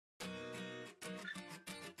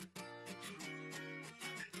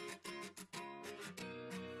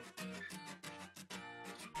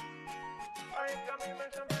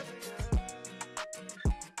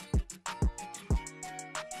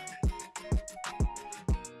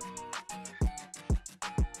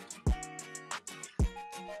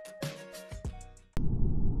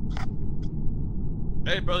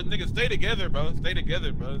Hey, bro, niggas, stay together, bro. Stay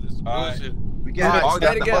together, bro. This is bullshit. We can't all stay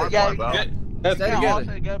got together. the Stay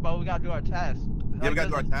together, but we gotta do our task. Yeah, we gotta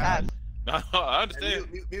do our task. No, I understand.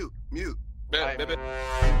 Mute.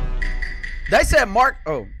 They said Mark.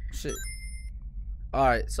 Oh shit. All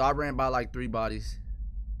right, so I ran by like 3 bodies.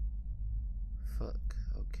 Fuck.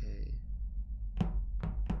 Okay. Oh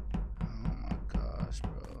my gosh,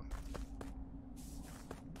 bro.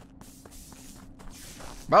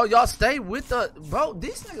 Bro, y'all stay with the bro.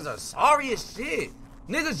 These niggas are sorry as shit.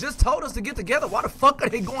 Niggas just told us to get together. Why the fuck are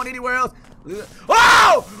they going anywhere else?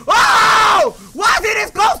 Oh! Oh! Why is he this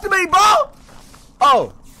close to me, bro?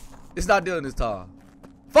 Oh, it's not dealing this time.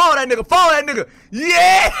 Follow that nigga. Follow that nigga.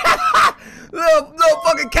 Yeah! little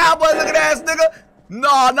fucking cowboy looking ass nigga.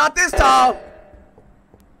 No, not this time.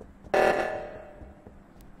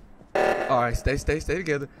 All right, stay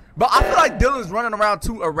together. But I feel like Dylan's running around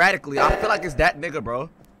too erratically. I feel like it's that nigga, bro.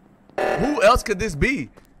 Who else could this be?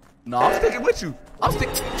 No, I'm sticking with you. I'm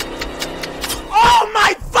sticking. Oh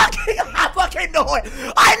my fucking! I fucking know it.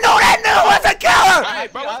 I know that nigga was a killer. Hey,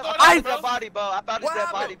 bro, what's going on, I bro? body, bro. I found his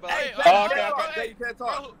dead body, bro. Hey, You can't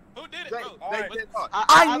talk. Who did it, bro?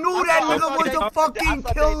 I knew that nigga was a fucking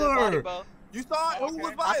killer. You saw it? Who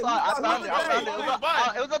was by it? I found it.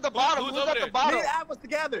 It was at the bottom. It was at the Me bottom. and Ab was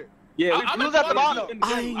together. Yeah, You was at the bottom.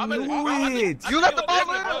 I knew it. You was at the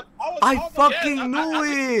bottom. I fucking knew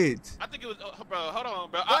it. I think it was, bro. Hold on,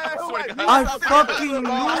 bro. Wait, I swear to God. I fucking knew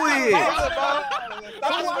it.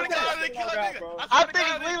 I swear to God, they kill that nigga. I think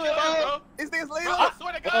it's Leland, bro. Is this I legal?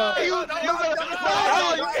 swear to God.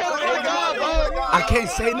 I can't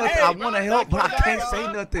say nothing. I want to help, but I can't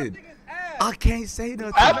say nothing. I can't say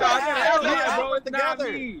nothing. bro, it's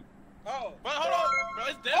together. Oh, bro, hold on, bro.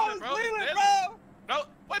 It's Desmond, bro. It's Desmond. No,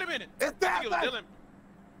 wait a minute. It's I think it was Desmond. Dylan.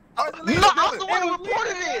 Oh, No, I'm the one who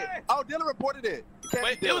reported it. Oh, Dylan reported it.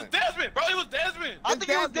 Wait, it was Desmond, bro. It was Desmond. I think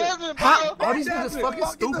it was Desmond, bro. How? All these niggas fucking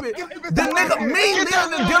stupid. The nigga, me,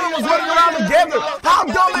 Leland, and Dylan was running around together. How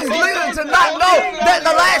dumb is Leland to not know that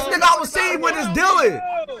the last nigga I was seen with is Dylan?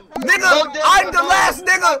 Nigga, I'm the last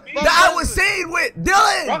nigga that I was seen with.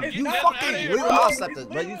 Dylan! You fucking Leland, I'll slap this.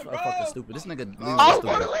 Bro, you fucking stupid. This nigga Leland is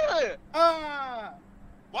stupid.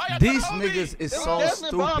 These niggas is so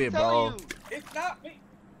stupid, bro. It's not me.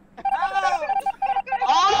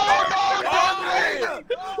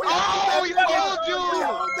 Oh, he killed you!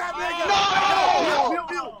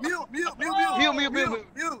 No!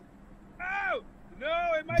 Mute. No,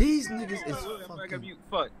 it might These be niggas is fucking fucking.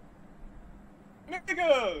 fuck.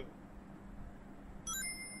 Nigga.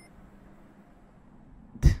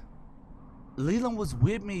 Leland was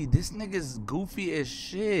with me. This nigga's goofy as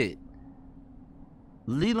shit.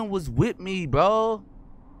 Leland was with me, bro.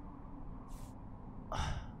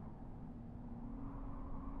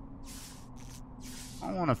 I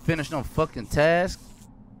don't want to finish no fucking task.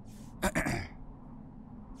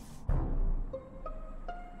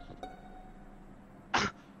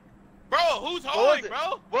 Bro, who's holding,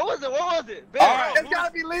 bro? What was it? Right. It's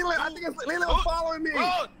gotta be Leland. I think it's Leland was following me.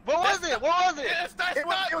 Bro, What was it? That's not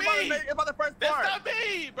me. It was the first That's part. not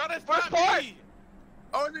me, bro. That's First not part? me.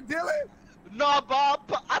 Oh, is it Dylan? No, Bob.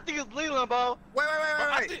 I think it's Leland, bro. Wait.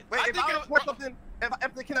 I Wait, think if I report something,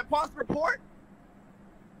 if they can pause report?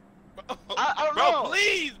 I don't Bro, know.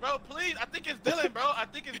 please, bro, please. I think it's Dylan, bro. I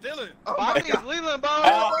think it's Dylan. Oh I my think it's God. Leland, bro.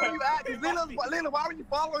 Where were you at? Leland, why were you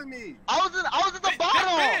following me? I was at the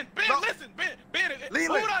bottom. Ben, No. listen, Ben. Who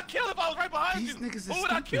Leland. would I kill if I was right behind These you? niggas is Who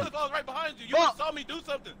would I kill stupid. if I was right behind you? You Bro. would've saw me do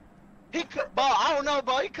something. He could, bro. I don't know,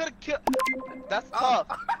 bro. He could have killed. That's tough.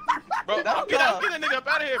 Bro, That's get tough. that nigga up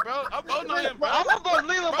out of here, bro. I'm voting on him, bro. I'm gonna vote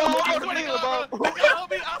Leland, bro. I I'm swear voting to Leland, God, bro. bro.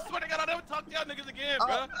 I swear to God, I'll never talk to y'all niggas again,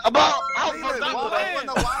 bro. About Leland, stop why playing.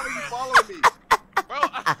 were you following me? Bro,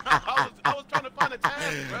 I was trying to find a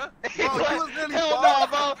task, bro. Bro, you was really Hell no, following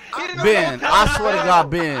bro. He didn't Ben, know I swear to God,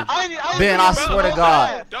 Ben. Ben, I swear to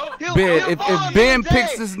God. Don't, Ben, if Ben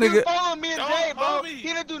picks this He nigga. was following me and Don't Jay, bro. follow me. He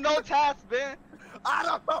didn't do no tasks, Ben. I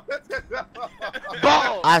don't know.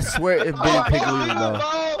 Bro. I swear if Ben picked Leland,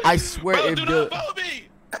 bro. I swear bro, if do Dylan. not vote me.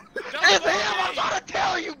 It's him. I'm trying to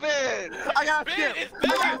tell you, Ben. I got Ben, skipped. it's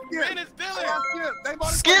Dylan. Ben, it's Dylan. They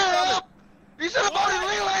voted Skip. You should have voted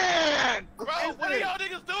Leland. Bro, what are y'all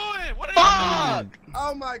niggas doing? What are Fuck. y'all doing?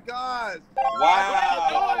 Oh my gosh. What are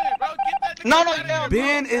y'all doing, bro? Get that nigga No, out of here.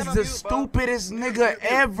 Ben is the stupidest nigga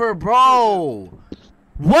ever, bro.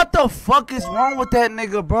 What the fuck is wrong with that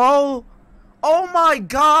nigga, bro? Oh my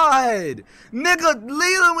God. Nigga,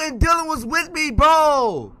 Leland and Dylan was with me,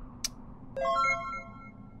 bro.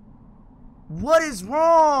 What is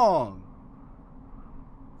wrong?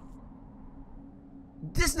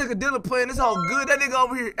 This nigga Dylan playing this all good. That nigga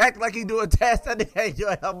over here acting like he doing tasks. That nigga ain't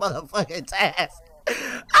doing a motherfucking task.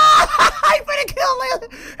 Ah, he finna kill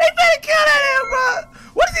Leland. He finna kill that nigga, bro.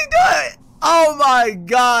 What is he doing? Oh my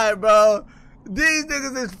God, bro. These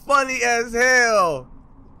niggas is funny as hell.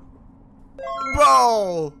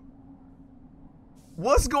 Bro.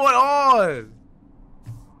 What's going on?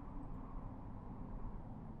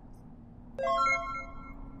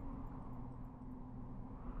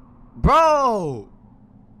 Bro.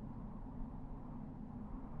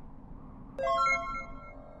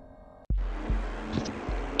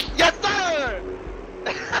 Yes, sir.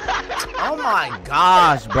 Oh my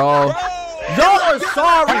gosh, bro. Y'all are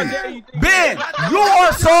sorry. Ben, you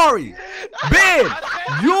are sorry. Ben,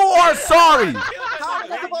 you are sorry. How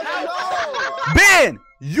am I supposed to know? Ben,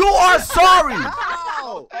 you are sorry.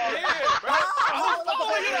 How?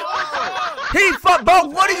 He fuck, bro.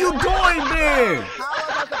 What are you doing, Ben? How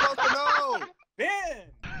am I supposed to know?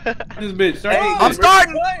 Ben! This bitch. Sorry. I'm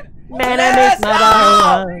starting. Man, I miss my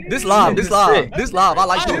dog. This live. This live. This live. I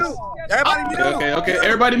like this. Everybody mute. Okay.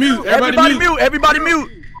 Everybody mute. Everybody mute. Everybody mute.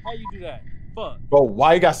 How you do that? Fuck. Bro,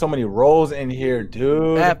 why you got so many roles in here,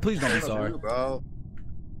 dude? Please don't be sorry. Bro.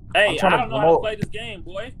 Hey, trying I to don't know how to promote. play this game,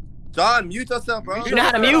 boy. John, mute yourself, bro. You know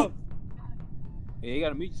how to mute? Yeah, you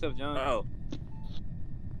gotta mute yourself, John. Oh.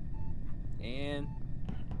 And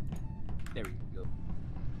there we go.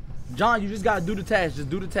 John, you just gotta do the task. Just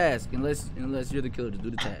do the task. Unless you're the killer, just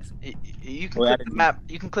do the task. You can click the map.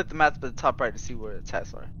 You can click the map at the top right to see where the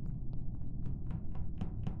tasks are.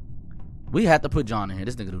 We have to put John in here.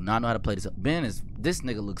 This nigga do not know how to play this. This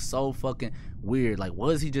nigga looks so fucking weird. Like,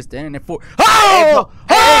 what is he just standing there for? Oh!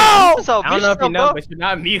 Oh! So, I don't know if you know, but you're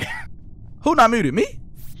not muted. Who not muted? Me?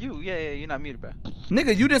 yeah, you're not muted, bro.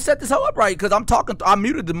 Nigga, you didn't set this hoe up right because I'm talking. I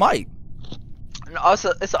muted the mic. No, it's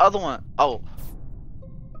the other one. Oh,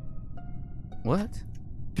 What?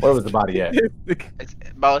 Where was the body at? it's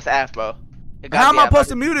AF, bro. How am I supposed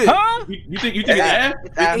to mute it? Huh? You think it's ass?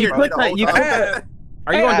 It's AF, You bro. click that. You click that.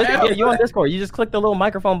 Are you on Hey, Discord? Yeah, you on Discord. You just click the little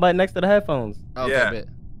microphone button next to the headphones. Okay, Yeah. bet.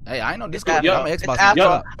 Hey, I ain't no Discord. Yo, I'm an It's Xbox. AF, Yo.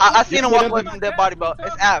 bro. I seen him walk away from dead body, bro.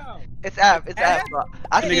 It's AF. It's AF, bro.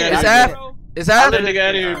 I seen Nigga, it. It's AF. It's Get AF. that nigga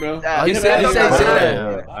out of here, bro. Oh, he said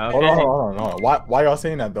that. Hold on, hold on. Why y'all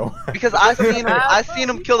saying that though? Because I seen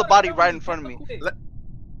him kill the body right in front of me.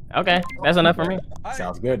 Okay, that's enough for me.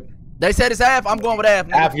 Sounds good. They said it's AF. I'm going with AF.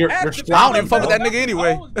 Af, you're I don't even fuck with that nigga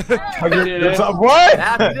anyway. What?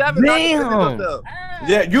 Damn.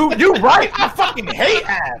 Yeah, you right. I fucking hate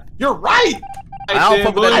Af. You're right. I don't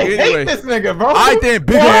fuck with that I nigga hate anyway. this nigga, bro. I think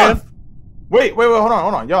big What? AF. Wait, hold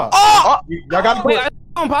on, y'all. Oh! Y'all got to Wait, put. are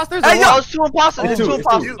there imposters? Hey, or yo! Oh, what? it's two imposters. It's It's two two.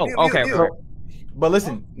 imposters. Oh, okay. But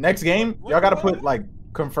listen, next game, y'all got to put like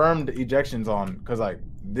confirmed ejections on, cause like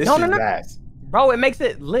this No, is no, no. ass. Bro, it makes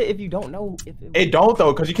it lit if you don't know. If It don't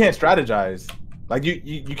though, cause you can't strategize. Like you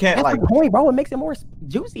can't That's like. the point, bro. It makes it more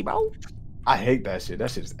juicy, bro. I hate that shit.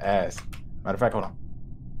 That shit is ass. Matter of fact, hold on.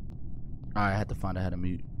 Alright, I had to find out how to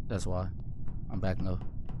mute. That's why. I'm back now.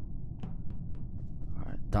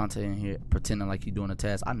 Alright, Dante in here pretending like he doing a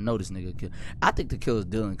task. I know this nigga kill. I think the killer's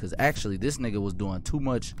Dylan because actually this nigga was doing too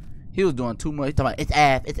much. He was doing too much. He talking about it's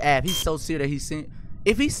AF, it's AF. He's so serious that he's seen.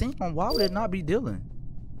 If he's seen him, why would it not be Dylan?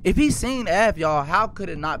 If he's seen AF, y'all, how could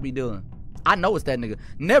it not be Dylan? I know it's that nigga.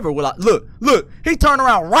 Never will I. Look. He turned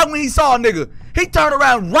around right when he saw a nigga. He turned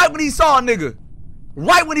around right when he saw a nigga.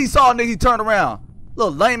 Right when he saw a nigga, he turned around.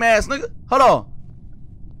 Little lame ass nigga. Hold on.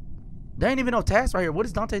 There ain't even no task right here. What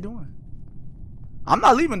is Dante doing? I'm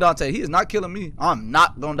not leaving Dante. He is not killing me. I'm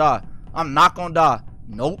not gonna die. I'm not gonna die.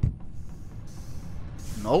 Nope.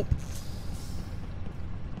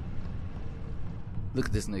 Look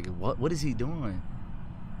at this nigga. What is he doing?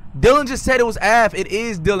 Dylan just said it was AF. It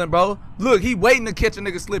is Dylan, bro. Look, he waiting to catch a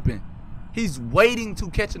nigga slipping. He's waiting to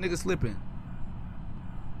catch a nigga slipping.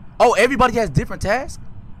 Oh, everybody has different tasks?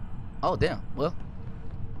 Oh, damn. Well,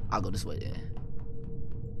 I'll go this way, yeah.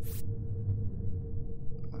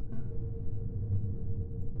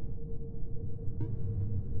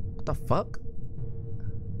 What the fuck?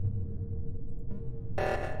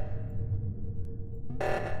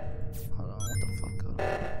 Hold on, what the fuck? Hold on.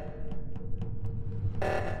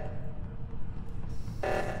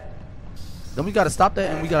 Then we gotta stop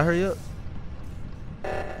that and we gotta hurry up.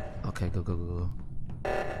 Okay, go. Go.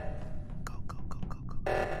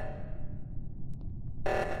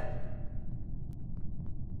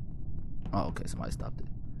 Oh, okay, somebody stopped it.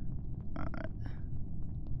 Alright.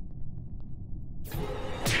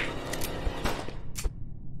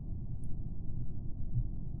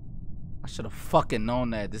 should have fucking known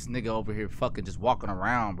that. This nigga over here fucking just walking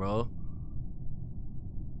around, bro.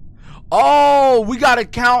 Oh, we gotta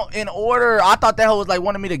count in order. I thought that hoe was like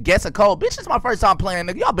wanting me to guess a code. Bitch, it's my first time playing,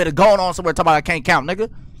 nigga. Y'all better go on somewhere talking about I can't count, nigga.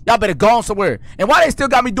 Y'all better go on somewhere. And why they still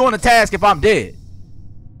got me doing the task if I'm dead?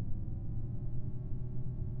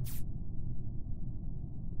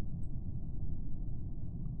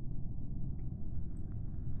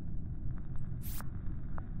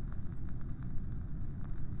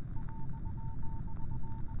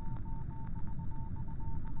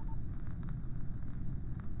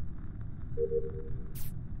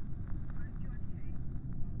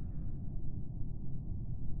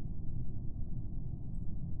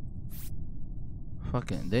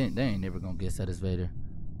 Fucking, they ain't never gonna guess that it's Vader.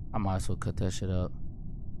 I might as well cut that shit out.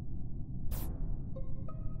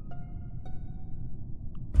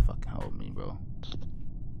 Fucking hold me, bro.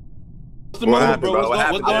 What's the move, bro?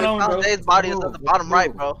 What's going on, bro? His body is at the bottom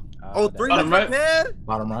right, bro. Oh, 3 Bottom right. man.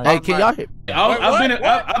 Bottom right. Hey, can y'all hear?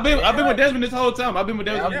 I've been with Desmond this whole time. I've been with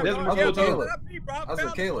Desmond this whole time. I was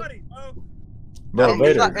with Caleb. Bro,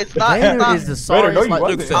 Vader. It's not. Vader is the sorry. no, you Like,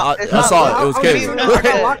 wasn't. I saw it. It was Caleb.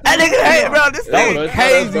 That nigga, hey, bro, this That nigga was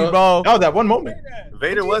crazy, bro. That was that one moment.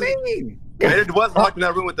 Vader was locked in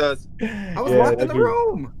that room with us. I was locked in the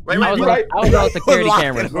room. Wait, I was on security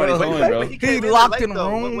cameras. What he's doing, bro? He locked in the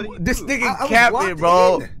room. This nigga capping,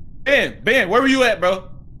 bro. Ben, where were you at, bro?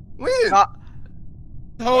 When?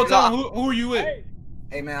 The whole time, who were you with?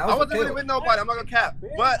 Hey man, I wasn't really with nobody. I'm not gonna cap.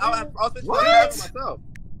 But I was just myself.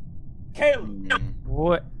 Caleb.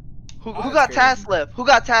 What? Who got tasks left? Who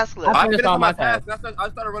got tasks left? I I finished finished all all my my tasks. I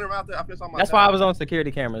started running around there. I finished all my That's why I was on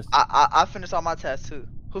security cameras. I finished all my tasks too.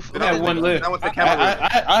 I had one left. I went to camera.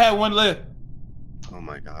 I had one left. Oh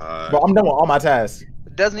my god. Bro, I'm done with all my tasks.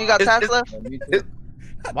 Desmond, you got tasks left?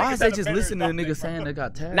 Why is they just listening to niggas saying they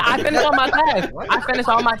got tagged? Nah, I finished all my tasks. I finished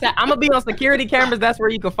all my tasks. I'm gonna be on security cameras. That's where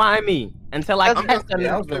you can find me until I catch them.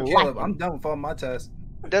 Yeah, I was with Caleb. I'm done with all my tests.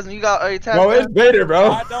 Desmond, you got all your tasks Bro, it's left? Vader,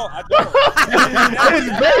 bro. I don't.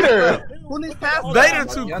 It's Vader. Who needs tasks? Vader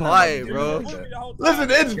too quiet, bro. Listen,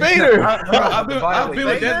 it's Vader. I've been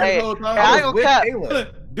with Desmond Hey, the whole hey, I ain't time. gonna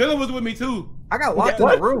cap. Dylan was with me too. I got locked in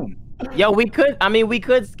the room. Yo, we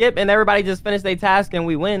could skip and everybody just finish their task and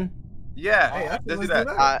we win. Yeah. Hey, Let's do that.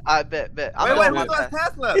 I bet. Wait, I'm wait, doing who's that. got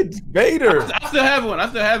tasks left? It's Vader. I still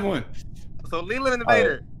have one. So Leland and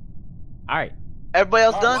Vader. All right, Everybody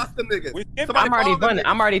else done? Watch them niggas. I'm I'm already follow them done. niggas.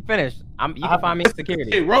 I'm already finished. You can find me in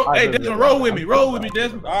security. Hey, Desmond, roll with me,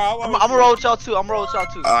 Desmond. I'm gonna roll with y'all too. All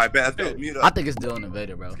right, bet. Let's go. Mute I up. think it's Dylan and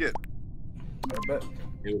Vader, bro. Skip.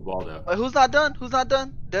 He was balled out. Wait, who's not done? Who's not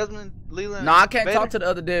done? Desmond, Leland. Nah, I can't Vader? talk to the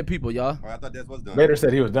other dead people, y'all. All right, I thought Des was done. Vader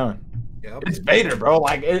said he was done. Yep. It's Vader, bro.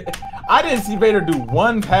 Like, I didn't see Vader do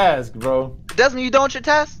one task, bro. Desmond, you done with your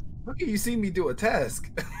task? Look at you see me do a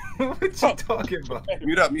task. What you talking about?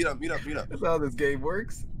 Mute up. That's how this game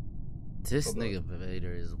works. This nigga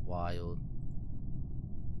Vader is wild.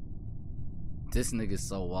 This nigga's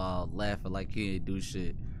so wild, laughing like he ain't do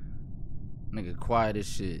shit. Nigga quiet as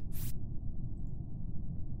shit.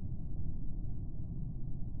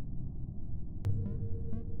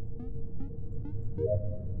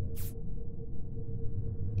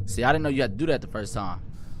 See, I didn't know you had to do that the first time.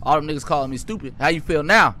 All them niggas calling me stupid. How you feel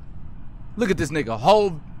now? Look at this nigga.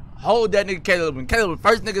 Hold that nigga Caleb. When Caleb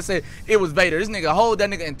first nigga said it was Vader, this nigga hold that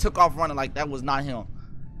nigga and took off running like that was not him.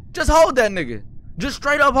 Just hold that nigga. Just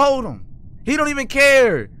straight up hold him. He don't even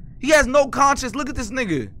care. He has no conscience. Look at this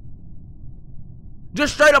nigga.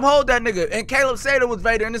 Just straight up hold that nigga. And Caleb said it was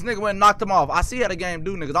Vader and this nigga went and knocked him off. I see how the game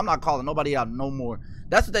do, niggas. I'm not calling nobody out no more.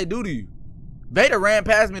 That's what they do to you. Vader ran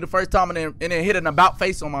past me the first time and then hit an about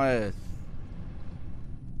face on my ass.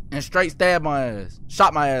 And straight stabbed my ass.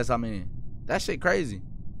 Shot my ass, I mean. That shit crazy.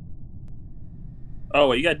 Oh,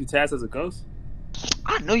 wait, you got to do tasks as a ghost?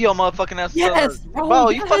 I knew your motherfucking ass. Yes, bro. bro,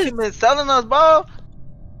 You yes. fucking been selling us, bro.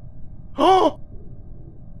 Oh.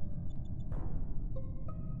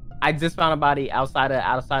 I just found a body outside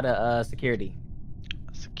of security.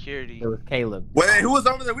 Security. It was Caleb. Wait, who was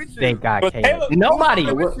over there with you? Thank God, But Caleb. Caleb- Nobody.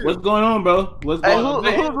 What's going on, bro? What's Hey, going on?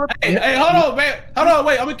 who's with Hey, hold on, man. Hold on,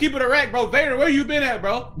 wait. I'm gonna keep it a rack, bro. Vader, where you been at,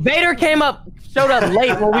 bro? Vader showed up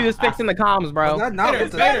late when we was fixing the comms, bro. Was that not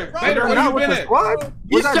with the, Vader, was Vader, that where not you with been the at? squad?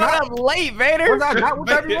 You Was that showed not? up late, Vader. Was that not with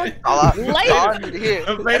everyone? That's all I need to hear.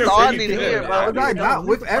 Vader, That's all I Vader, need to Vader. hear, bro. Was I not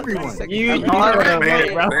with everyone? You showed All up right,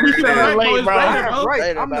 late, bro. Vader, You showed Vader, up late, bro. Vader, bro. Right,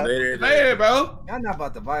 Vader, I'm bro. the, Vader, bro. y'all not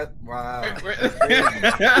about to vibe. Wow.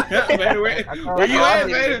 Vader, where you That's all at, I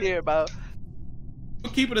need to Vader? hear, bro.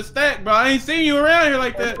 Keep it a stack, bro. I ain't seen you around here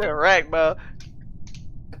like That's that. correct, bro.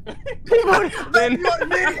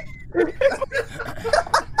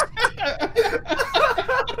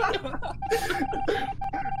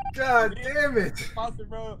 God damn it. Imposter,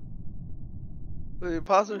 bro.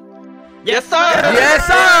 Imposter? Yes, sir! Yes,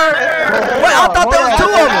 sir! Wait, I thought there was two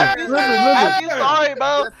of them. I'm sorry,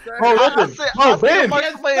 bro. Bro, listen. Bro, Ben. Mark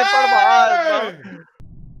play in front of my eyes, bro.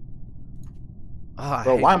 Oh, I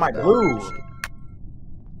Bro, hate why am I that. blue?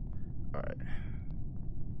 Alright.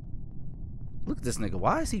 Look at this nigga.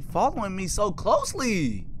 Why is he following me so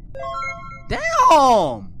closely?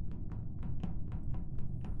 Damn!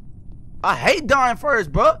 I hate dying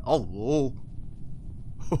first, bro. Oh.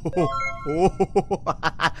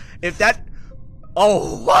 If that...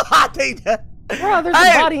 Oh, I think that... Bro, there's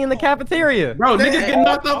a body in the cafeteria. Bro, niggas get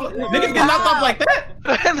knocked off. Niggas get knocked off like that.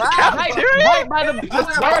 In the cafeteria? Right by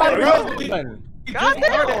the... God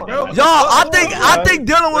damn. Y'all, I think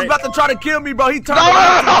Dylan was about to try to kill me, bro. He turned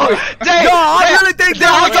No. Jay, Yo, I really think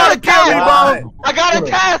Dylan was trying to kill me, bro. I got a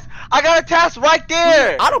task. I got a task right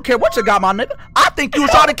there. I don't care what you got, my nigga. I think you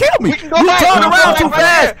was trying to kill me. We can go You back. turned We can around go too back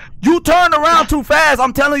fast. right You turned around too fast.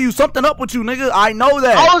 I'm telling you, something up with you, nigga. I know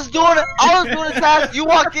that. I was doing the task. You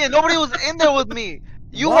walked in. Nobody was in there with me.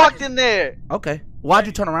 You walked in there. Okay. Why'd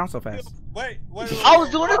you turn around so fast? Wait. I was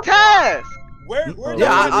doing a task. Where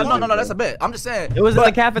Yeah, no, that's a bet. I'm just saying. It was in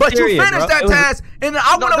the cafeteria, But you finished bro. that It was- task, and then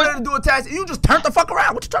I went over but- there to do a task, and you just turned the fuck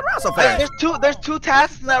around. What you turn around so fast? There's two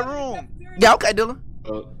tasks in that room. Yeah, okay, Dylan.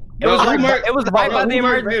 It was right by the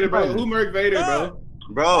emergency. Who murked Vader, bro?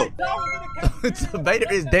 Bro. Vader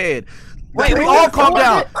is dead. Wait, we who all was- calm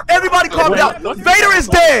down. Everybody calm down. Vader is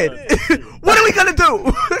dead. What are we gonna do?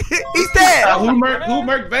 He's dead. Who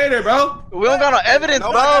murked Vader, bro? We don't got no evidence,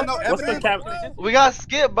 bro. What's the cap? We got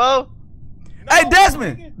skip, bro. Hey,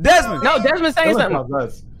 Desmond. No, Desmond's saying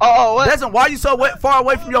something. Oh, what? Desmond, why you so far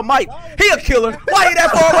away from your mic? He a killer. Why he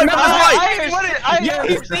that far away from his mic? I hear shit. I Yeah,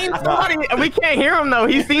 hear he's seen somebody. We can't hear him though.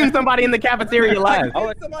 He's seen somebody in the cafeteria live.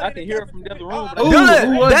 I can hear it from the other room.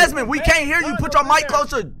 Dylan, Desmond, we can't hear you. Put your mic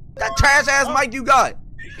closer. That trash ass mic you got.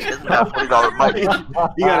 $40 mic.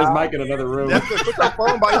 He got his mic in another room. Put your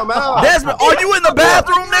phone by your mouth. Desmond, are you in the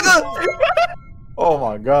bathroom, nigga? Oh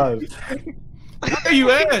my god. Where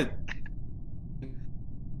you at?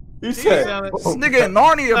 He said, This nigga in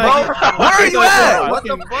Narnia, bro. Where are you at? What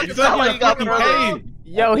the fuck It's is Sound like like you got fucking the cave.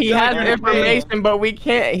 Yo, he has information, but we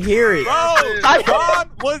can't hear it.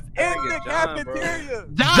 John was in the cafeteria.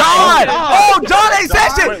 John! Oh, John ain't said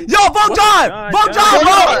shit! Yo, vote John! Vote John,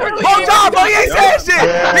 bro! Vote John, bro! He ain't said shit!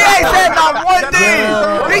 He ain't said not one thing!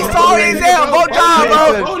 He's sorry as hell! Vote John,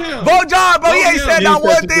 bro! Vote John, bro! He ain't said not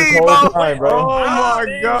one thing, bro! Oh my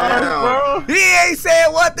god, He ain't said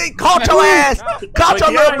one thing! Caught your ass! Caught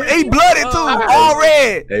your little... He blooded too! All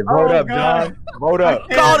red! Hey, vote up, John. Vote up.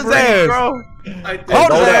 Caught his ass!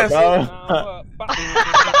 Hold his ass!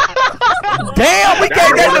 Damn, we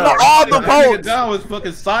gave that nigga all the votes! John was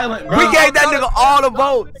fucking silent, bro. We gave that nigga all the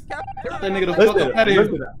votes! That nigga the fuck up out of here.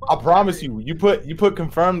 Listen, I promise you, you put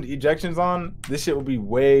confirmed ejections on, this shit will be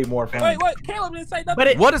way more fun. Wait, Caleb didn't say nothing.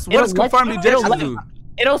 But What is confirmed ejection do?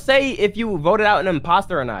 It'll say if you voted out an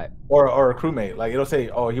imposter or not. Or a crewmate. Like it'll say,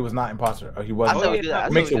 oh, he was not imposter, or he I wasn't. thought we do that.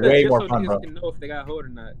 It makes it way more fun, bro. Know if they got hold or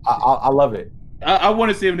not. I love it. I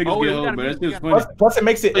want to see if niggas get hold, but that's just funny. Plus it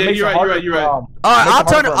makes it. Yeah, It makes you're it right, harder you're right. All right, I'll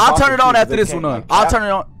turn it on after this one. I'll turn it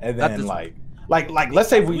on. And after then this- like let's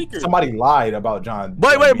say somebody lied about John.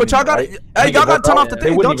 Wait, but y'all got right? hey, y'all got to turn off the They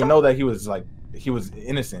thing, wouldn't don't even y'all? know that he was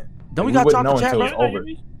innocent. Don't we Like, got to wouldn't talk to know chat, until bro?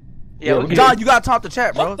 it's over. Yeah, we John, you got to talk to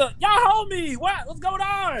chat, bro. What the? Y'all hold me. What's going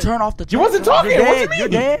on? Turn off the chat. You wasn't bro. talking. You're What you dead. You're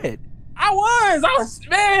mean? dead. I was,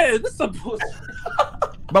 man. This is a bullshit.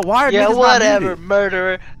 But why are Yeah, niggas not whatever, muted?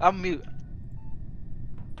 murderer. I'm mute.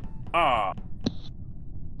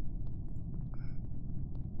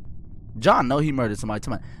 John know he murdered somebody.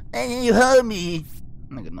 Somebody, hey, you heard me.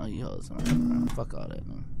 Nigga know he heard somebody. Bro. Fuck all that,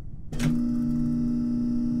 man.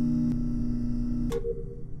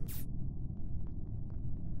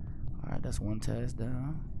 All right, that's one task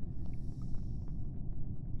down.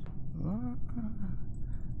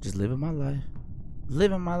 Just living my life.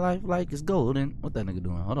 Living my life like it's golden. What that nigga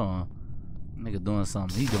doing? Hold on. Nigga doing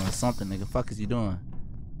something. He doing something, nigga. Fuck is he doing?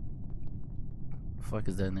 Fuck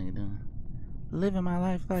is that nigga doing? Living my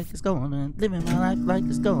life like it's golden. Living my life like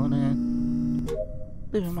it's golden.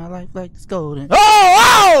 Living my life like it's golden.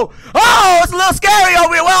 Oh! It's a little scary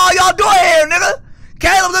over here. What all y'all doing here, nigga?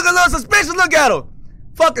 Caleb look a little suspicious. Look at him.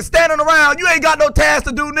 Fucking standing around. You ain't got no task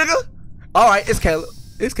to do, nigga. Alright, it's Caleb.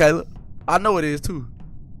 It's Caleb. I know it is too.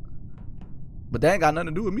 But that ain't got nothing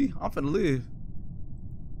to do with me. I'm finna live.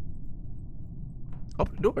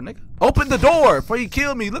 Open the door, nigga. Open the door before you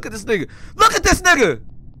kill me. Look at this nigga. Look at this nigga.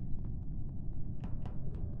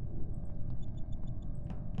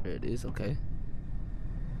 There it is, okay.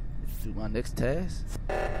 Do my next task.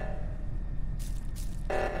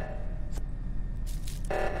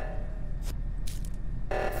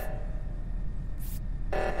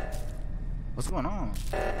 What's going on?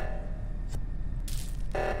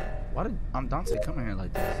 Why did ImDontai come in here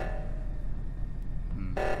like this?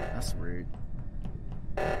 That's weird.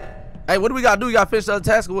 Hey, what do we gotta do? We gotta finish the other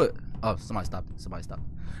task or what? Oh, somebody stopped it. Somebody stopped it.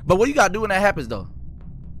 But what you gotta do when that happens though?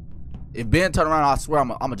 If Ben turn around, I swear I'm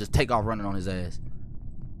gonna just take off running on his ass.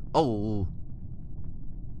 Oh.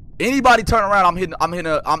 Anybody turn around, I'm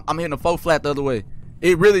hitting a 4 flat the other way.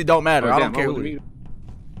 It really don't matter. I don't care who.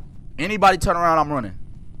 Anybody turn around, I'm running.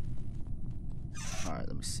 All right,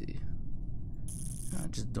 let me see.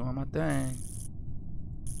 I'm just doing my thing.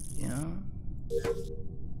 You know?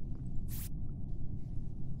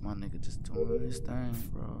 My nigga just doing his thing,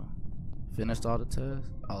 bro. Finished all the tests.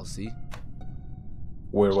 Oh, see.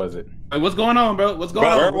 Where was it? Hey, what's going on, bro? What's going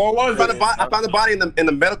on? What was it? I found the body in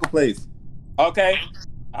the medical place. Okay.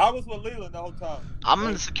 I was with Leland the whole time. I'm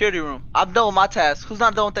in the security room. I'm done with my tasks. Who's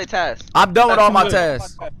not done with their tasks? I'm done with all my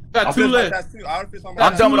tasks. Got 2 left.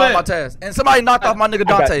 I'm done with all my tasks. And somebody knocked off my nigga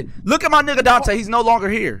Dante. Look at my nigga Dante. He's no longer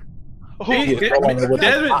here. Hey,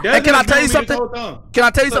 can I tell you something? Can I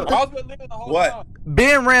tell you something? What?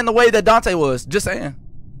 Ben ran the way that Dante was. Just saying.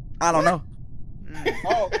 I don't know.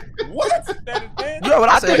 Oh, what? You know what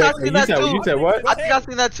I said? You said what? I think I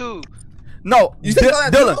seen that too. No, You said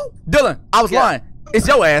that too? Dylan, I was lying. It's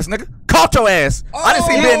your ass, nigga. Caught your ass. I didn't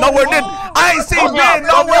see Ben nowhere near. I ain't seen Ben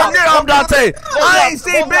nowhere near ImDontai. I ain't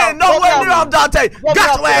seen Ben nowhere near ImDontai. Got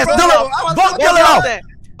your ass, Dylan. Vote Dylan off.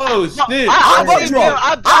 Oh shit! I'll vote you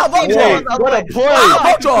off. I'll vote you off. What a play! I'll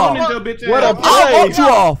vote you off. What a play! I'll vote you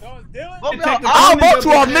off. I'll vote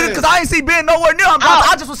you off, nigga, nigga, because I ain't see Ben nowhere near ImDontai.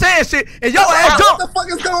 I just was saying shit, and your ass What jumped. the fuck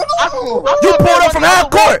is going on? You pulled up from half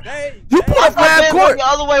court. You pulled up from half court. The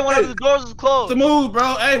other way when the doors was closed. The move,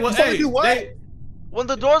 bro. Hey, what? Hey, You what? When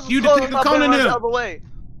the doors was You closed, take I the thought Ben cone in was there. the other way.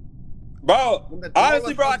 Bro,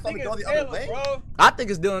 honestly, bro, I Don't think go it's the other Caleb, way. bro. I think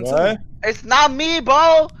it's Dylan What? too. It's not me,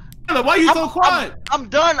 bro. Why you so quiet? I'm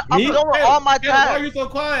done. I'm done with Caleb, all my Caleb, why are tasks. you so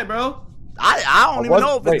quiet, bro? I don't even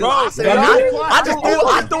know if it's Dylan. I said I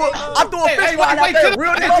threw a fish line out there.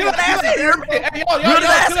 Real nigga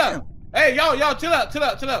ass in here. Hey, y'all, chill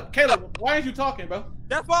out. Caleb, why ain't you talking, bro?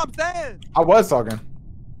 That's what I'm saying. I was talking.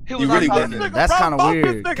 He was You not really talking. wasn't. That's kind of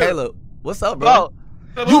weird. Caleb, what's up, bro?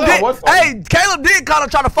 Bro, You did. what's up? Hey, Caleb did kind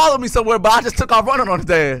of try to follow me somewhere, but I just took off running on his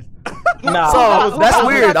ass. Nah, So that's who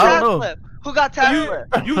weird. got I tasks don't know. left? Who got tasks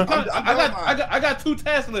left? I got 2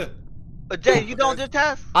 tasks left. Jay, you done with your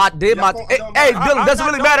tasks? I did my. Hey, Dylan, doesn't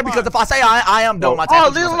really matter because if I say I am done with my Oh,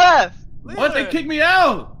 task. Lil left. Once they kick me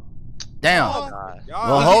out. Damn. Oh, God.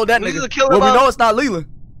 Well, hold that Leland nigga. killer, Well, we bro. know it's not Leland.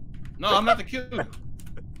 No, I'm not the killer.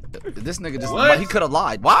 This nigga just. What? He could have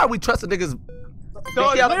lied. Why are we trusting niggas?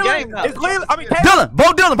 So it's game now. It's Leland. I mean, Caleb. Dylan,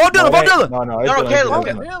 vote Dylan, vote Dylan, vote Dylan. No, No, Dylan, Caleb.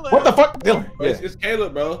 Dylan. Dylan. What the fuck, Dylan? It's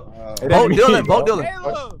Caleb, bro. Vote Dylan, vote Dylan.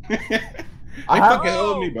 Caleb. They fucking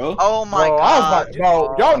hold me, bro. Oh my Bro, I was God. like,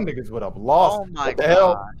 bro, y'all niggas would have lost. Oh my What the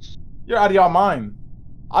hell? gosh. You're out of your mind.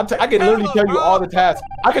 I can literally tell you all the tasks.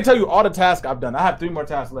 I can tell you all the tasks I've done. I have 3 more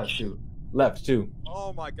tasks left too.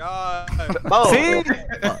 Oh my God. Bro, See?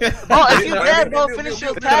 bro, if you dead, bro, finish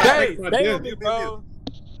your task. Hey, stay with me, bro.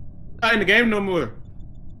 Not in the game no more.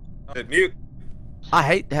 Mute. I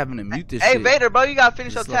hate having to mute this Hey, shit. Vader, bro, you gotta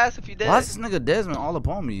finish your It's like- task if you dead. Why is this nigga Desmond all up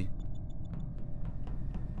on me?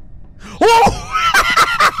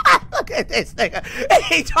 Whoa! Look at this nigga.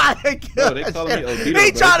 He trying to kill Bro, they us. calling me Odito, He bro.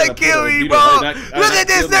 They trying to trying to kill put me, Odito. bro. I did not Look at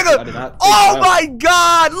this kill him. I did nigga. not Oh take my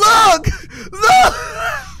God. Look. Look.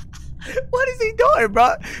 What is he doing,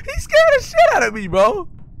 bro? He's scaring the shit out of me, bro.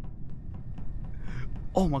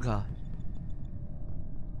 Oh my God.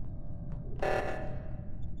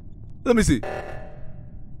 Let me see.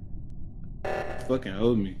 Fucking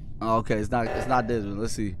hold me. Oh, okay, it's not Desmond.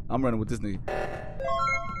 Let's see. I'm running with this nigga.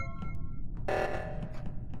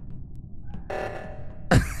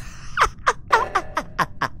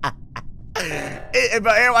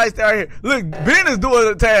 But everybody stay right here. Look, Ben is doing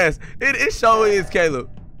the task. It sure is Caleb.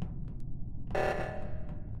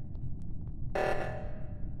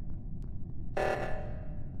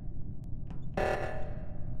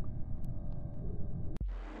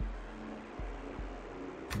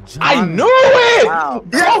 I knew it! Wow.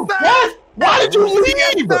 Yo, Des, why did you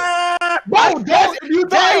leave? Bro, Des, if you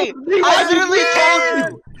Jay, don't leave, I literally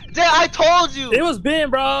told you. Jay, I told you. It was Ben,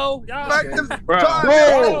 bro. Bro.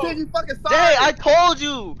 Jay, I told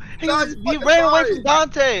you. He ran away from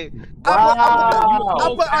Dante.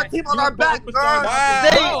 I put our team on our back,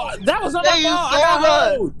 That was on Jay, you my told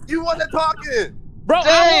us. fault. You wasn't talking. Bro, I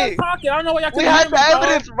Jay, was talking. I don't know why y'all we couldn't had hear the me, bro.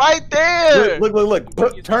 evidence right there.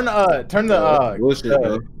 Look. Turn the Bullshit,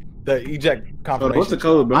 bro. the eject confirmation. What's the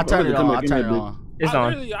code, bro? I turned it on. I turned it on. It's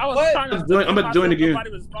on. I was trying to I'm about to join again.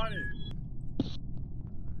 Nobody responded.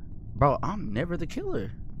 Bro, I'm never the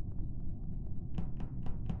killer.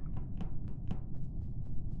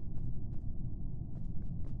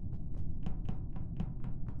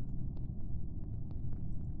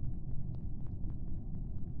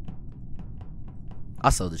 I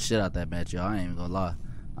sold the shit out that match, y'all. I ain't even gonna lie.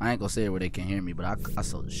 I ain't gonna say it where they can hear me, but I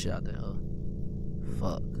sold the shit out that hoe.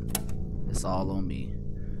 Fuck. It's all on me.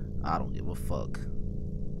 I don't give a fuck.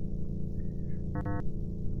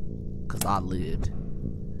 Cause I lived.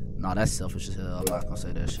 Nah, that's selfish as hell. I'm not gonna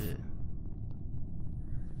say that shit.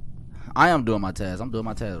 I am doing my task. I'm doing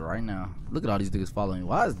my task right now. Look at all these niggas following me.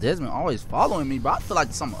 Why is Desmond always following me, bro? I feel like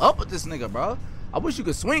there's something up with this nigga, bro. I wish you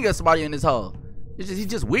could swing at somebody in this hole. He's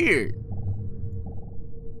just weird.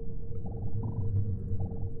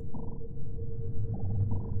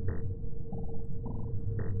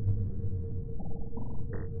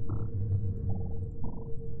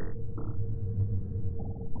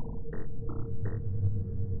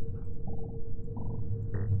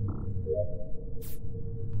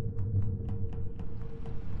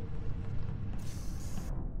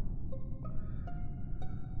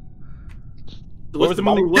 What's the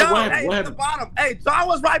movie? Yo, What hey, at the happened? bottom. Hey, John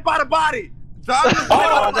was right by the body. John was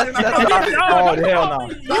Oh, right by the that's body. Oh, hell no.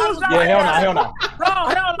 Yeah, hell no. Bro,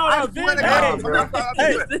 hell no. I swear to God, bro.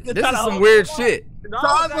 This is some weird shit.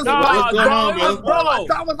 John was What's going on, bro? bro.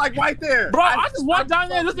 John was like right there. Bro, I just walked down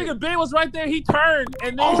there. This nigga Ben was right there. He turned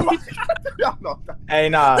and then Hey,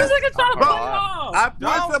 nah. this nigga trying to Bro, play it off. I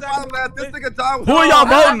pointed to the bottom left. This nigga John was. Who are y'all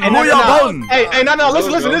voting? Who are y'all voting? Hey, no.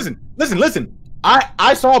 Listen.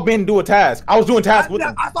 I saw Ben do a task. I was doing tasks with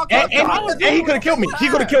him. And he could have killed me. He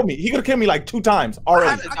could have killed me like 2 times already.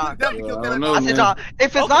 I said John.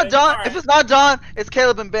 If it's not John, it's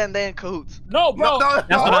Caleb and Ben. They in cahoots. No, bro. That's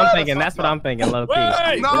what I'm thinking. That's what I'm thinking, low key.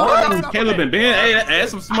 Caleb and Ben. Hey, that's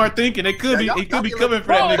some smart thinking. It could be coming for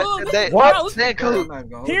that nigga. What? They in cahoots.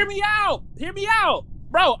 Hear me out.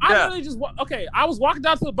 Bro, I literally just I was walking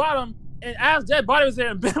down to the bottom and Al's dead body was there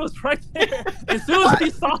and Ben was right there. As soon as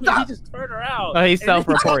he saw me, he just turned around. Oh, he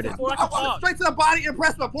self-reported. I walked straight to the body and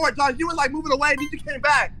pressed report, John. You were like moving away, and then you came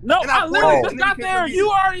back. No, I literally just got there.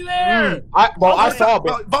 You already there. I saw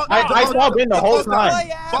Ben. I saw Ben the whole time.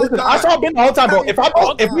 Listen, I saw Ben the whole time, bro.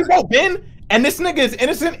 If we vote Ben and this nigga is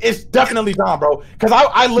innocent, it's definitely John, bro. Because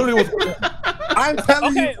I literally was. I'm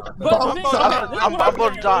telling you. I'm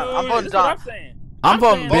voting John. I'm voting John. I'm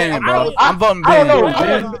voting Ben, bro. I'm voting Ben. I don't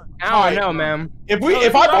know. I don't know, man.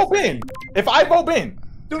 If I vote Ben,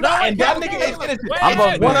 and that nigga is innocent, I'm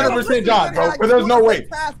voting 100% John, bro. Because there's no way.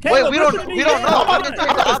 Wait, we don't know. I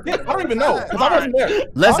don't even know because I wasn't there.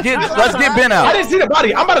 Let's get Ben out. I didn't see the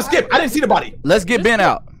body. I'm about to skip. I didn't see the body. Let's get Ben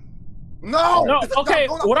out. No. Okay.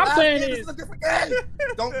 What I'm saying is,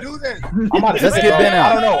 don't do this. Let's get Ben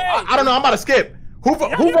out. I don't know. I'm about to skip. Who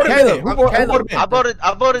voted Ben? Who voted Ben? I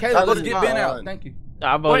voted. Caleb, let's get Ben out. Thank you.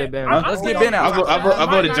 I voted Ben. Let's get Ben out. I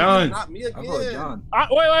voted John. Not me again. I voted John.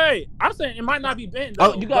 Wait. I'm saying it might not be Ben.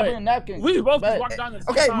 Though, Oh, you got Ben a napkin. We both just walked down the same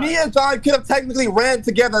Okay, time. me and John could have technically ran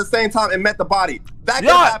together at the same time and met the body. That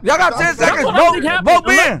Y'all got 10 seconds. Vote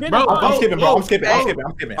Ben. Bro, I'm skipping, bro. I'm skipping. I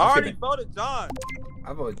already voted John.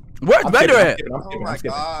 I voted. Where's Vader at? Oh my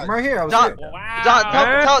God. I'm right here. I was John, here. Wow. John,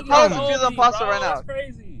 tell us if you're the imposter right now. That's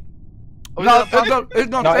crazy. No, it's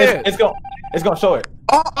gonna say it. It's gonna show it.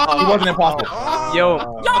 He wasn't an imposter. Yo,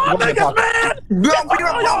 niggas, man! No, we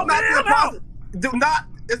don't know, not the imposter. Do not.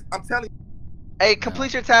 I'm telling you. Hey,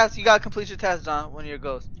 complete your task. You gotta complete your task, John, when you're a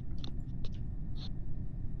ghost.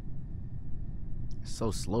 It's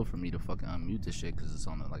so slow for me to fucking unmute this shit because it's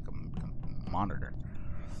on like a monitor.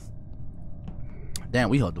 Damn,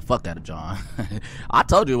 we hold the fuck out of John. I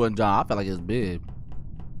told you it wasn't John. I felt like it was big.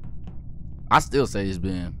 I still say it's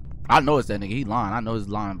Ben. I know it's that nigga. He lying. I know his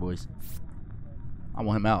lying voice. I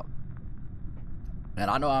want him out. And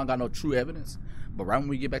I know I don't got no true evidence, but right when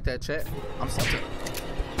we get back to that chat, I'm something.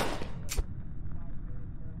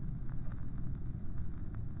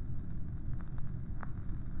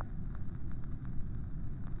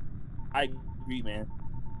 I agree, man.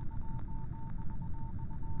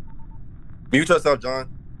 Mute yourself, John.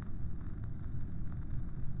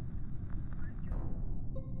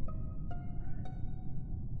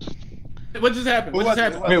 What just happened? What just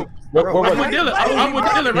happened? Wait, I'm with Dylan. I'm with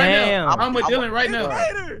Dylan right Damn. now. I'm with Dylan right now.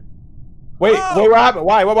 wait, what happened?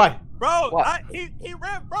 Why? Bro, What? he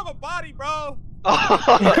ran from a body, bro.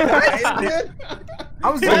 I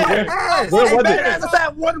was doing my task. Where was it? That's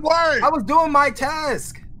that one word. I was doing my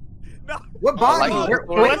task. What body?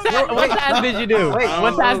 What task did you do? Wait,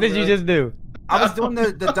 What task did you just do? I was doing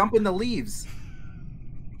the dumping the leaves.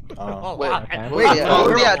 Wait, okay. where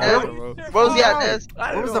was he at, Des? Where was he at, Des?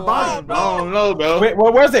 What was the body? I don't know, bro. Wait,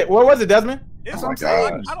 where was it? Where was it, Desmond? That's what I'm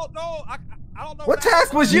saying. I don't know. I don't know. What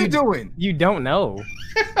task was you doing? You don't know.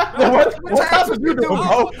 What task was you doing,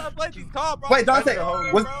 bro? Wait, Dante. Hey,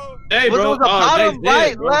 bro. Was it the bottom,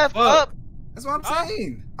 right, left, up? That's what I'm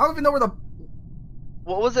saying. I don't even know where the.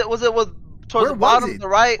 What was it? Was it towards Where the was bottom, it? the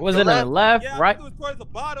right? Was it on the left, Yeah, right? it was towards the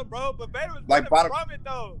bottom, bro. But Vader was Like running bottom. from it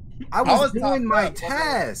though. I was was doing top my left.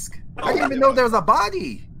 task. I didn't even know there was a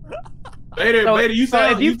body. Vader, So- Vader, you so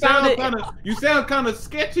sound if you found it- you sound kind of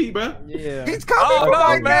sketchy, bro. Yeah. He's coming Oh, from no,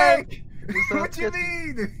 my man. neck. What you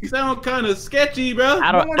mean? You sound kind of sketchy, bro.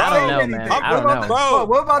 I don't know, anything. man. What I don't about know. Bro,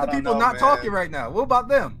 What about the I don't people know, not man. talking right now? What about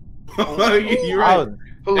them? You're right.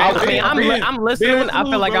 I mean, I'm listening. I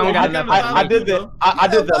feel like I don't got enough. I did the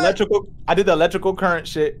electrical. I did the electrical current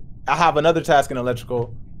shit. I have another task in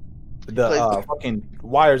electrical. The fucking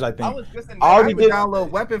wires, I think. I was just in I already did.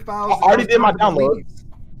 download weapon files. I already did my download.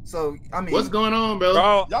 So I mean, What's going on, bro?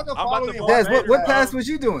 bro, Y'all can I'm follow about me to on Des, Vader, what bro. task was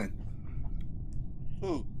you doing?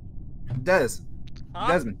 Who? Des, Huh?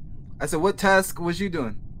 Desmond. I said, what task was you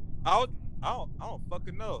doing? I don't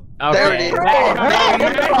fucking know. There it is. Oh,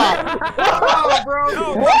 bro.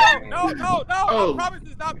 No. Oh. I promise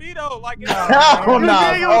it's not me though. Like, it's Hell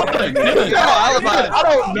no. You got alibi. I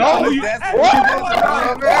don't know. Hell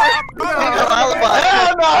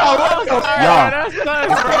no. That's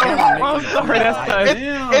sus, bro. I'm sorry, that's sus. If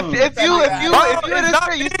you in this thing,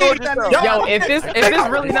 you sold yourself. Yo, if this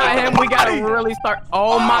really not him, we gotta really start.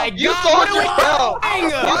 Oh my god. You sold yourself. You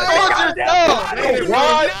sold yourself.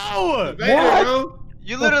 No. Vader, bro.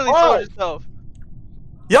 You literally sold yourself.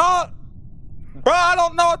 y'all, bro. I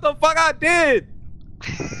don't know what the fuck I did.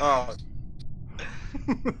 Oh,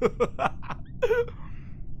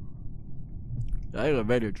 I ain't gonna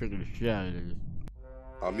make you tricking the shit out of this.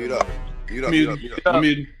 I'll mute up. Mute up. Mute. Mute up. Mute up. I'm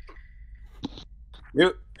muted.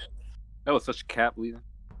 Yep. That was such a cap, Leland.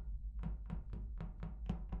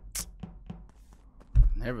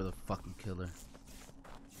 Never the fucking killer.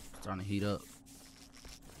 Starting to heat up.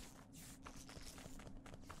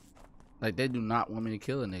 Like, they do not want me to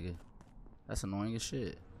kill a nigga. That's annoying as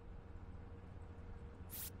shit.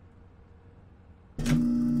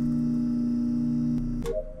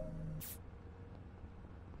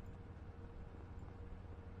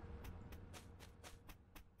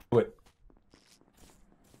 What?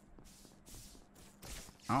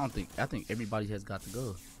 I think everybody has got to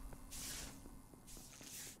go.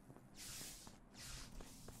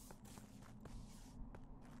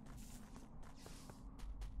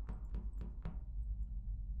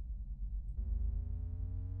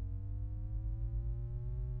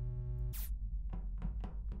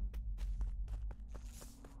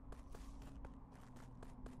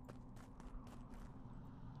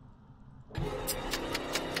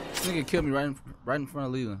 This nigga killed me right in front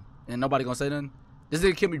of Leland. And nobody gonna say nothing? This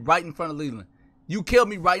nigga killed me right in front of Leland. You killed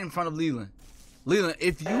me right in front of Leland. Leland,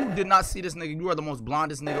 if you did not see this nigga, you are the most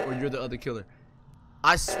blondest nigga or you're the other killer.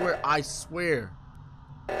 I swear.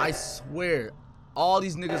 All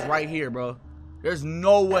these niggas right here, bro. There's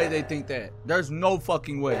no way they think that. There's no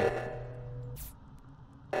fucking way.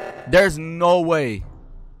 There's no way.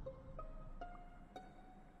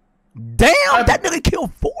 Damn, that nigga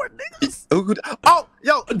killed 4 niggas. Oh,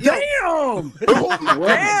 yo, Damn!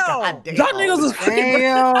 Damn! Y'all niggas was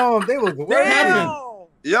Damn, they was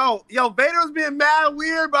Yo, Vader was being mad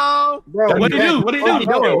weird, bro. What did he do? What did he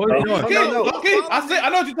do? What are you doing? I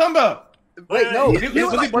know what you're talking about. Wait, no. Was he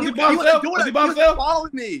by himself? Was he by himself?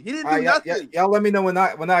 Following me. He didn't do nothing. Y'all let me know when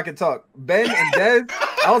I can talk. Ben and Des,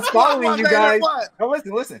 I was following you guys. No,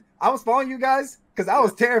 listen. I was following you guys because I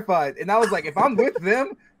was terrified. And I was like, if I'm with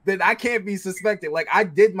them, then I can't be suspected. Like, I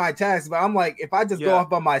did my task, but I'm like, if I just go off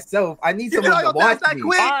by myself, I need someone to watch me. All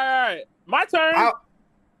right. My turn.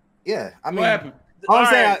 Yeah, I mean, What happened? I'm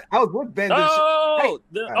saying I was with Ben.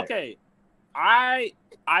 Okay. I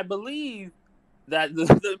believe that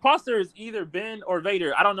the imposter is either Ben or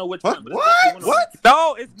Vader. I don't know which one. But What?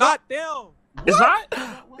 No, it's not them. It's not?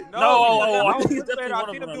 No, I think it's definitely one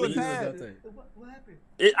of them.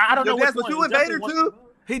 I don't know which one. You and Vader too?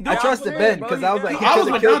 I trusted Ben because I was like, I was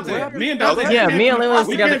with Dante. Me and Dante. Yeah, me and Leland was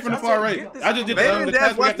we together. came from the far right. I just did Vader and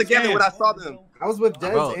Des was together when I saw them. I was with Des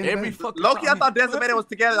and every Ben. fucking Loki, I thought Des and Vader was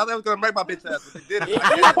together. I thought they was gonna break my bitch ass, but they didn't.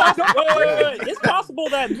 It's possible. Wait. It's possible possible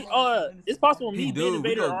that it's possible me, He Ben, and do.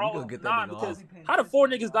 Vader We are all gonna get that nah nigga because off. how did 4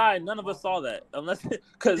 niggas die and none of us saw that? Unless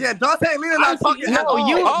because Yeah, Dante and Lena not talking at No, all.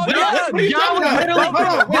 you. Oh, yeah. John was literally. John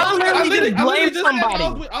literally just blamed somebody.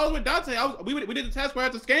 I was with Dante. We did the task where I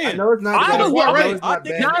had to I scan. know it's not. I John. was I know right. it's not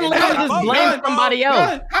Ben. John literally just blamed somebody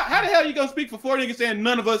else. How the hell you gonna speak for 4 niggas saying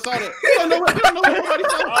none of us saw that? We don't know what nobody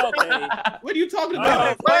saw. okay. What are you talking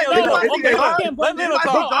about? Okay, I can't blame Let Ben. Leland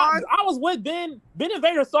talk. I was with Ben. Ben and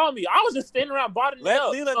Vader saw me. I was just standing around bottling Let it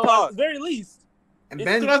up. Leland So talk. at the very least. And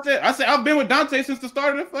That's Ben, what I said I've been with Dante since the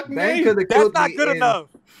start of the fucking Ben game. could have That's killed not me. good enough.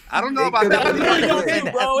 I don't know about that. I literally just came,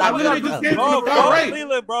 bro. I literally just came from the far Bro, right.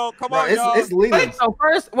 Leland, bro. Come Bro, on, y'all. it's Leland. So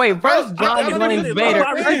first John blames Vader.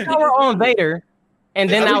 First y'all were on Vader, and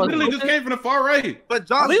then I was. literally just came from the far right. But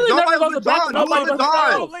John, Leland nobody never was with goes back John. to Who was nobody with but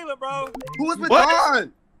John? Bro, Leland, bro. Who was with What?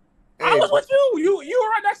 John? I was with you. You were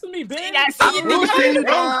right next to me, Ben. I see you, Who seen you,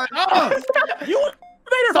 John? You and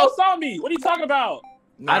Vader both saw me. What are you talking about?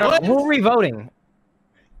 I don't. Who are we voting?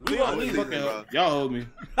 Y'all hold me.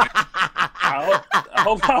 I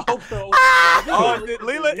hope so. Oh, is it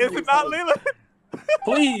Leland? Is it not Leland?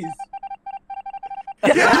 Please.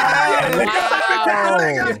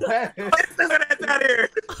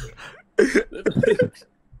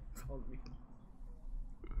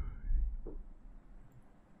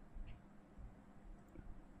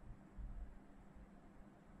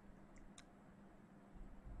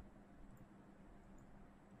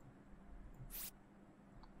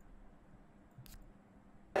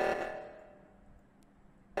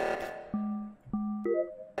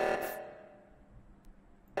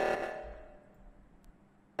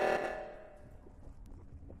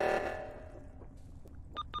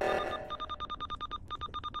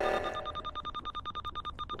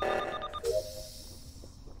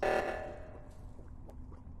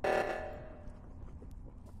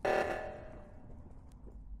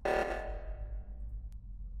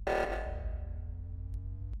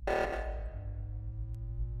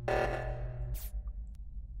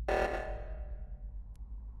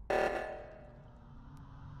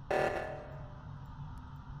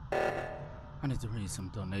 I need to read some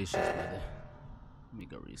donations, brother. Let me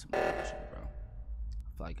go read some donations, bro. I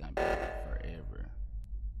feel like I've been here forever.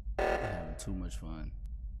 I'm having too much fun.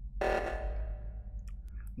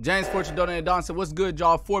 James Fortune donated Don said, "What's good,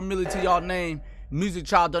 y'all? 4 million to y'all name. Music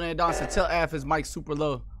Child donated Don said, "Tell Af his mic super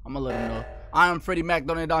low." I'm gonna let him know. I am Freddie Mac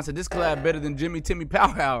donated Don said, "This collab better than Jimmy Timmy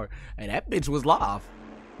Power Hour." And that bitch was live.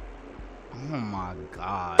 Oh my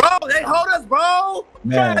god. Bro, they hold us, bro.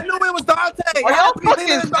 Man. I knew it was Dante. Are y'all fucking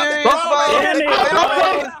serious, bro? I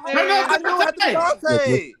knew it was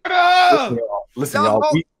Dante. Listen, y'all.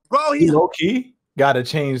 Bro, We low key gotta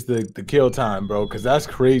change the kill time, bro, because that's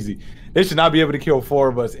crazy. They should not be able to kill 4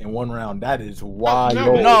 of us in 1 round. That is wild.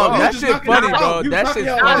 No, that shit funny, bro. That shit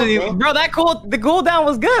funny. Bro, the cooldown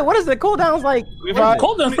was good. What is the cooldown's like?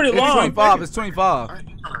 Cooldown's pretty long. 25. It's 25.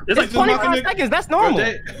 It's like 25 seconds. That's normal.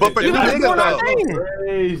 But for you niggas, though.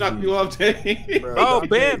 Knock you off, Jay. Bro,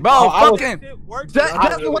 Ben. Bro, fucking.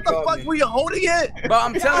 Desmond, what the fuck were you holding it? Bro,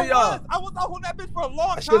 I'm telling y'all. I was holding that bitch for a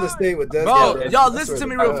long I should have time. stayed with Des. Bro, y'all listen to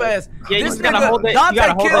me real fast. Yeah, you This just gotta nigga, hold it. You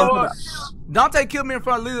gotta hold it. Dante killed me in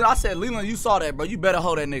front of Leland. I said, "Leland, you saw that, bro. You better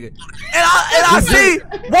hold that nigga." And I see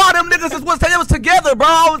why them niggas was together, bro.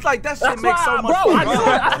 I was like, that shit makes so much bro, sense.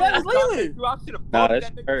 I said it's Leland. I should have Nah, voted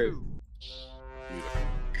that's that nigga hurt. too.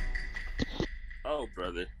 Oh,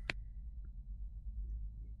 brother.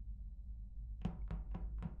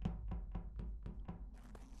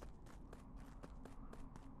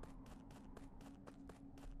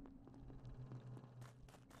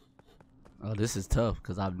 Oh, this is tough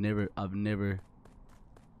because I've never.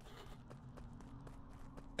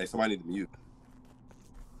 Hey, somebody need to mute.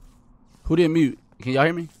 Who didn't mute? Can y'all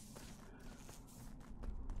hear me?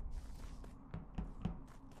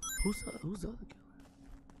 Who's the other killer?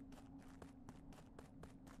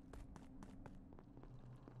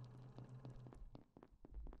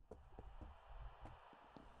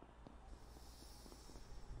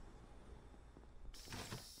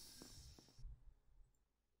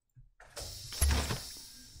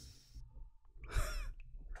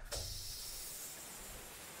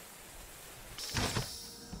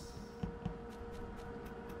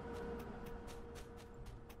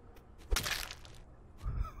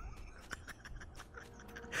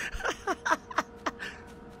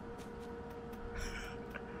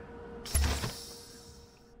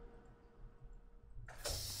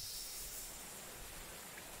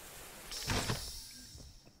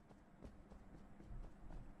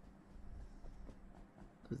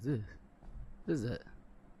 What's this? What is that?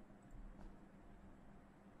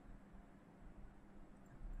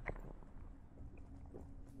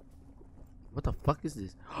 What the fuck is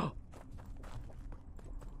this?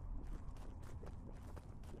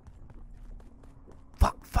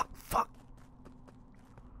 Fuck.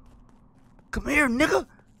 Come here, nigga.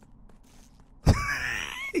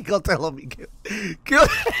 He gonna tell him he kill.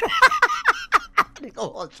 He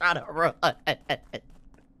gonna try to run.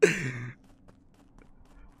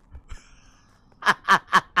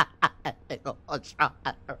 He gonna try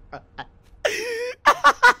to run.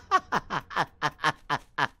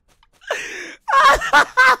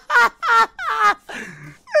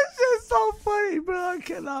 It's just so funny, bro. I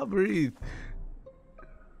cannot breathe.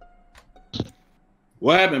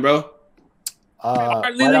 What happened, bro?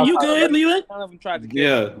 Leland, you good, Leland?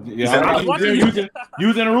 Yeah. You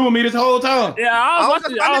was in the room with me this whole time. Yeah, I was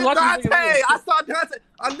watching. I saw Dante.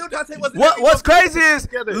 I knew Dante was. What's crazy is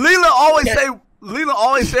Leland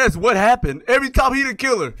always says what happened every time he the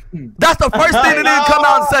killer. That's the first thing that he come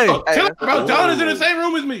out and say. Chill out, bro. John is in the same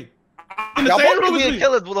room as me. In the Y'all same room both as being me.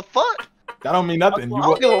 killers. What the fuck? That don't mean nothing. I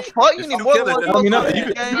don't give a fuck. You need more than one. That don't mean nothing.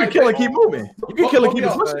 You can kill and keep moving. You can kill and keep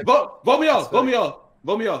pushing. Vote me off.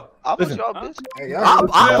 I'll put y'all, bitch.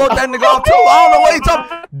 I vote that nigga off too. I don't know what he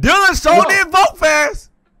talking. Dylan so didn't vote fast.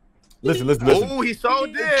 Listen. Oh, he so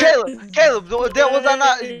did. Caleb, was I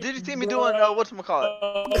not? Did you see me doing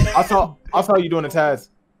whatchamacallit? I saw you doing the task.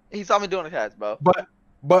 He saw me doing the task, bro.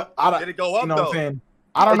 But I don't. Did it go up, You know though? what I'm saying?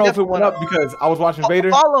 I don't know if it went up because I was watching Vader.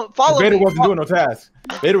 Follow Vader me. wasn't doing no tasks.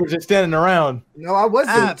 Vader was just standing around. No, I was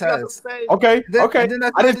doing tasks. Okay.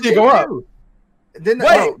 I didn't see it go up. Then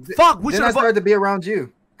Fuck, we then I started to be around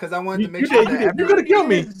you because I wanted to make sure that you could have killed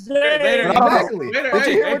me. Vader, Exactly. Vader,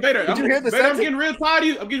 Did you hear the Vader, I'm sentence? getting real tired of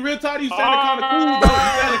you. I'm getting real tired of you sounding kind of cool, bro. You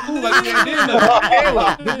sounding cool like you ain't did nothing.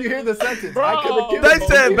 Caleb, did you hear the sentence? I could have killed They you.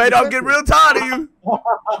 said, Vader, I'm getting real tired of you.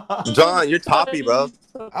 John, you're toppy, bro.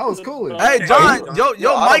 I was cool. Hey, John, your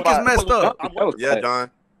mic is messed up. Yeah,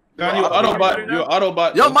 John. John, you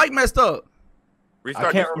Autobot. Your mic messed up.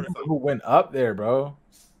 I can't remember who went up there, bro.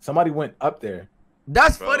 Somebody went up there.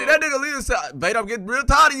 That's funny. That nigga Leland said, Vader, I'm getting real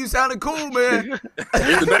tired of you sounding cool, man.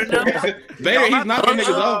 Vader, he's knocking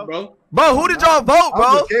niggas off, bro. Bro, who did y'all vote,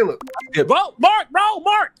 bro? Caleb. Vote Mark, bro,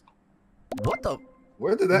 Mark. What the?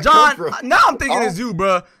 Where did that John, come from? now I'm thinking it's you,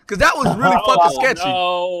 bro. Because that was really fucking sketchy.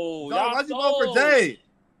 No, John, why'd you vote for Jay?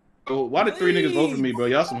 Oh, why did 3 niggas vote for me, bro?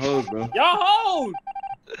 Y'all some hoes, bro. Y'all hold.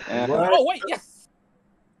 Oh, wait, yes.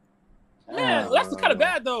 Man, that's kind of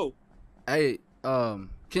bad, though. Hey, can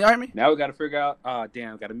y'all hear me? Now we got to figure out.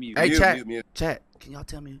 Damn, got to mute. Hey, chat. Can y'all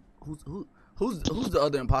tell me who's the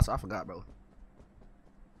other imposter? I forgot, bro.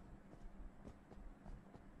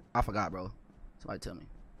 Somebody tell me.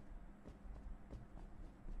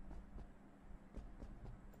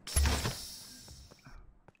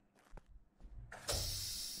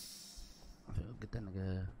 Okay, get that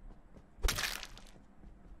nigga.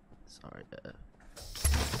 Sorry, got that nigga.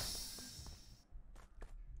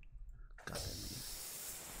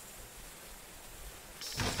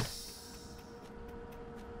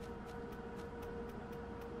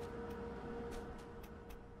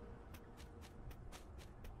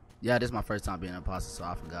 Yeah, this is my first time being an imposter, so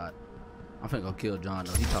I forgot. I'm finna go kill John,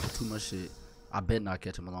 though. He talking too much shit. I bet not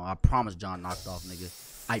catch him alone. I promise John knocked off, nigga.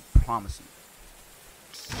 I promise you.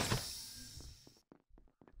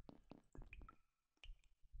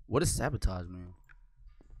 What is sabotage, man?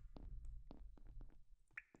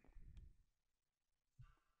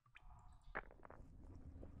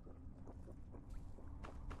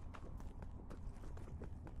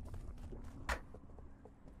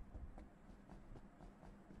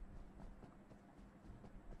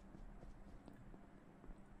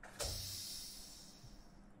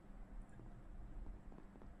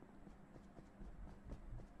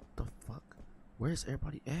 The fuck? Where's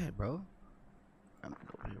everybody at, bro? I'm gonna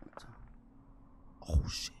go over here one time. Oh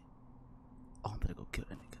shit. Oh, I'm gonna go kill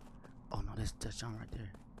that nigga. Oh no, that's John right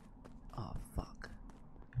there. Oh fuck.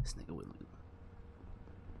 This nigga with loot.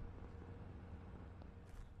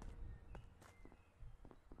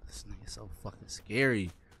 This nigga so fucking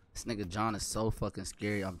scary. This nigga John is so fucking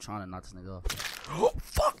scary. I'm trying to knock this nigga off. Oh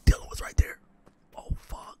fuck, Dylan was right there. Oh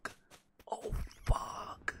fuck. Oh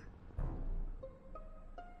fuck.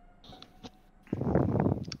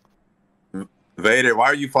 Vader, why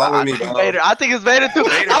are you following me, bro? Vader. I think it's Vader too.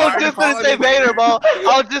 I was just finna say Vader, bro.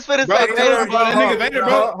 I was just finna say Vader, bro. That nigga Vader,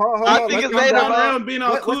 bro. I think it's Vader, bro. Being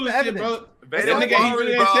all cool and shit, bro. Vader, That nigga, he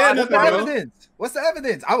really ain't said nothing, bro. What's the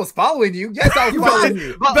evidence? I was following you. Yes, I was following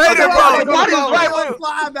you. Vader, bro. Don't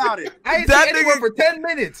lie about it. I ain't That seen anyone nigga- for 10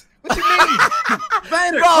 minutes. What you mean?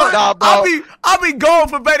 Vader, Nah, bro. I be going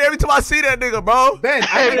for Vader every time I see that nigga, bro. Ben,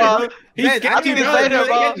 Hey, bro. He's Ben, I sketchy, think it's bro. Vader, He's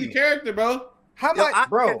bro. sketchy character, bro. How much,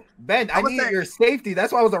 bro? Ben, I need your safety.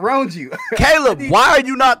 That's why I was around you. Caleb, why are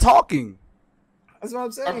you not talking? That's what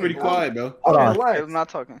I'm saying. I'm pretty quiet, bro. Hold on. Caleb's not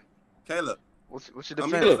talking. Caleb, what's your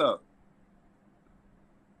defense?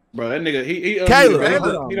 Bro, that nigga, he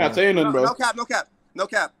Caleb, he not saying nothing, bro. No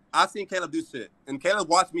cap. I seen Caleb do shit, and Caleb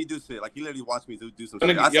watched me do shit. Like he literally watched me do some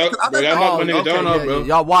shit.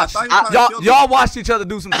 Y'all watched each other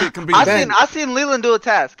do some shit. I seen Leland do a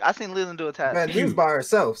task. Man, he was by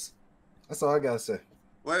ourselves. That's all I gotta say.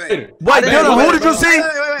 Wait, Dylan, who did you see?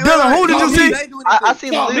 Dylan, who did you see? I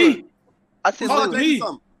seen Leland.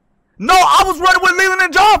 No, I was running with Leland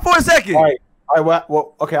and John for a second. All right.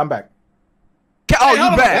 Well, okay, I'm back. Oh,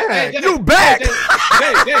 you back? You back?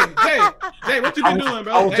 Jay, what you been doing,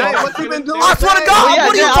 bro? Jay, what you been doing? I swear to God,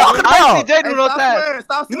 what are you talking about? Jay do no task.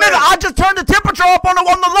 Nigga, I just turned the temperature up on the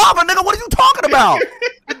lava, nigga. What are you talking about?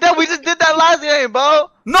 We just did that last game, bro.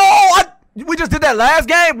 No, we just did that last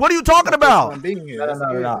game. What are you talking about?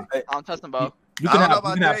 No. I'm testing, bro. You can have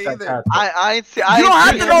either. I ain't see. You don't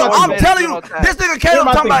have to know. I'm telling you, this nigga Caleb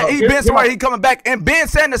talking about Ben somewhere he coming back, and Ben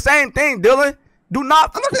saying the same thing. Dylan, do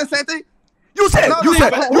not. I'm not saying the same thing. You said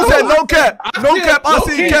no cap. I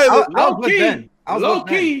see Caleb. Low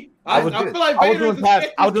key. I feel like I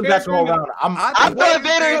was doing tasks all around. I'm feeling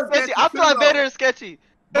Vader is sketchy. I feel like Vader is sketchy.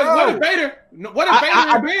 What if Vader? What if Vader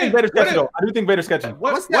and Ben? I do think Vader's sketchy.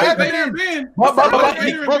 What's that? Vader and Ben?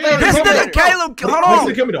 This nigga Caleb, hold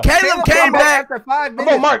on. Caleb came back. Come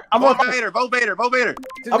on, Mark. I'm on Vader. Vote Vader.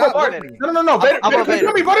 I'm on Mark. No. Vader could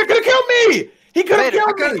have killed me. He could have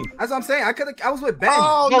killed me. That's what I'm saying. I was with Ben.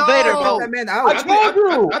 Oh, no. Vader, bro. That man out. I told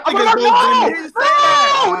you.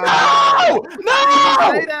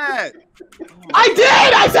 No. Say that. I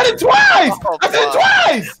did. I said it twice.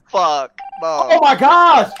 Fuck. No. Oh my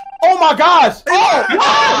gosh. Oh,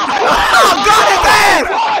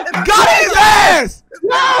 Got his ass.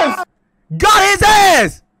 Yes. Got his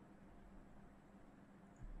ass.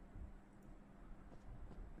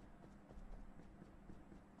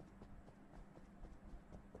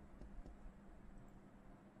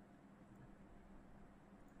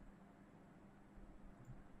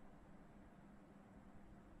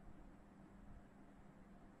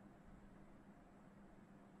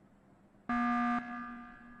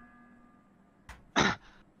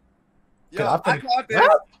 Yo, I caught this.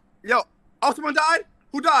 Yo, oh, someone died?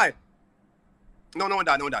 Who died? No one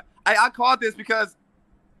died. I caught this because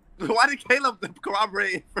why did Caleb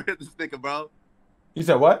corroborate for this nigga, bro? You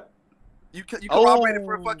said what? You corroborated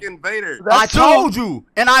for fucking Vader. I told you,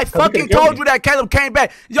 and I fucking told you that Caleb came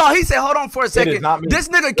back. Y'all, he said, hold on for a second. This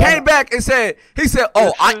nigga came back and said,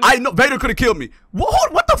 oh, I know Vader could have killed me.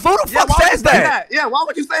 What the fuck says that? Yeah, why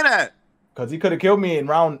would you say that? Because he could have killed me in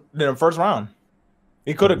the first round.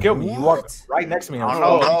 He could have killed me. He walked right next to me. I don't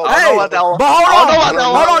know about that one. But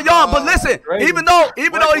hold on, y'all. But listen, even though he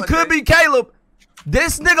could be Caleb,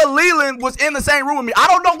 this nigga Leland was in the same room with me. I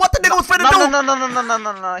don't know what the nigga was finna do.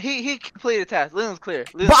 No. He completed the task. Leland's clear.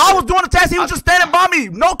 But I was doing the task. He was just standing by me.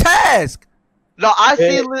 No task. No, I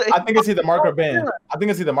see. I think it's either Mark or Ben.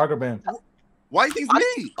 Why you think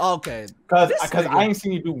it's me? Okay. Because I ain't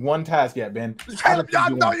seen you do one task yet, Ben. Caleb, y'all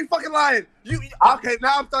know you fucking lying. Okay,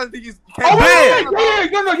 now I'm starting to think you.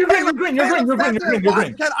 No, you're green.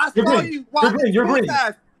 You're green.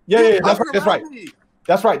 Yeah, that's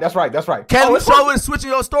right. Caleb Show is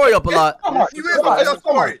switching your story up a lot. You is switching your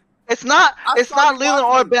story. It's not Leland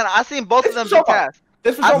or Ben. I seen both of them do tasks.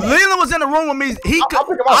 Leland was in the room with me. He could.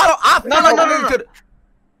 No.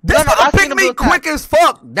 This nigga picked me quick as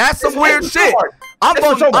fuck. That's some weird shit. I'm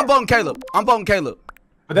voting Caleb.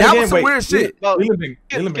 That was some weird shit.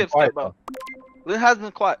 Leland been quiet, bro. Leland has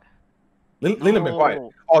been quiet. Leland been quiet.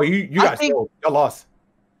 Oh, you guys sold. Y'all lost.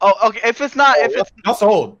 Oh, okay. If it's y'all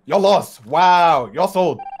sold. Y'all lost. Wow, y'all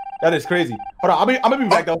sold. That is crazy. Hold on, I'm gonna be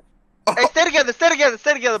back though. Hey, stay together, bro.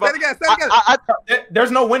 Stay together. There's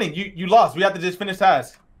no winning. You lost. We have to just finish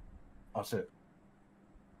tasks. Oh shit.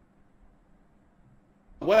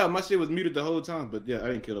 Wow, my shit was muted the whole time, but yeah, I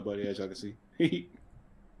didn't kill nobody, as y'all can see.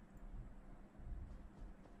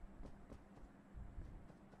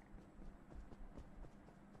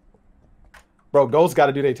 Bro, Ghost got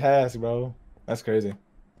to do their task, bro. That's crazy.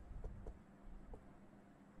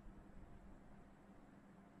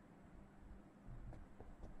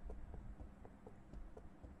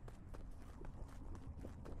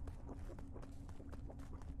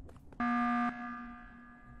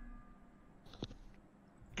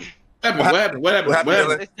 What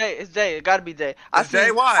happened? It's Jay. It gotta be Jay.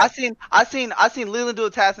 Why? I seen Leland do a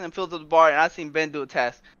task and then filter the bar, and I seen Ben do a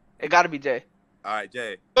task. It gotta be Jay. All right,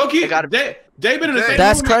 Jay. Okay, Jay been in the same room.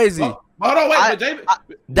 That's crazy. Hold on, wait, but David.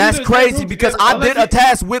 That's crazy because I did a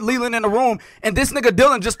task with Leland in the room, and this nigga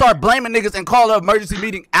Dylan just started blaming niggas and called an emergency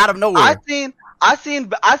meeting out of nowhere. The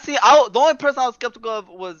only person I was skeptical of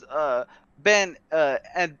was Ben,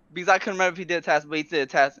 and because I couldn't remember if he did a task, but he did a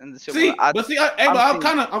task in the shit. I'm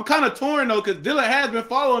kind of torn though, because Dylan has been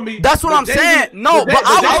following me. That's what I'm saying. No, but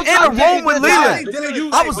I was in the room with Leland.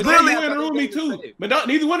 I was literally in the room with me too. But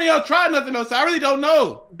neither one of y'all tried nothing else, so I really don't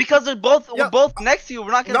know. Because we're both next to you.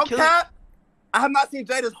 We're not gonna kill you. I have not seen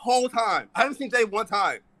Jay this whole time. I haven't seen Jay one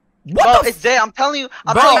time. Bro, it's Jay. I'm telling you.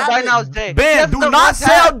 I'm telling you right now, it's Jay. Ben, do not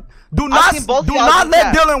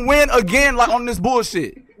let Dylan win again like on this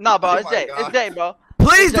bullshit. No, bro, it's Jay. It's Jay, bro.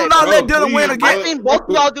 Please do not let Dylan win again. I seen both of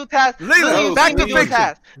y'all do tasks. Leland, back to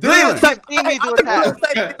fiction. Leland, seen me do a task.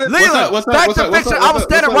 Leland, back to fiction. I was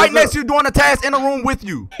standing right next to you doing a task in the room with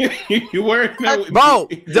you. You were, bro.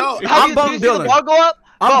 I'm voting Dylan.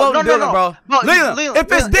 I'm voting Dylan, bro. Leland,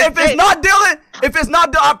 if it's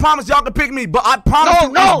not Dylan, I promise y'all can pick me. But I promise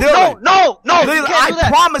you it's Dylan. No. Leland, I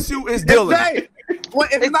promise you it's Dylan. It's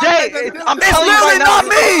literally not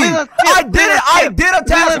me. I did a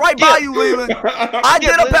task right by you, Leland. I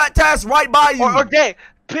did a task right by you. Or Jay,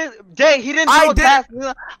 he didn't do a task.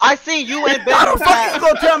 I seen you and Ben. How the fuck you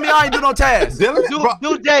gonna tell me I ain't do no task?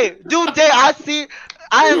 Dude, Jay, I see.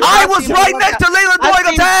 I was right next to Leland doing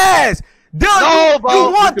a task. Dylan,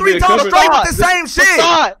 you won 3 times straight with the same shit.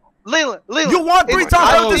 Leland, you won 3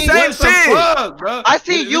 times with the same shit. I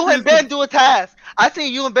see you and Ben do a task. I'm telling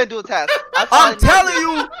you,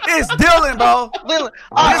 it's Dylan, bro. Leland,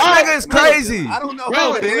 this nigga is crazy. I don't know.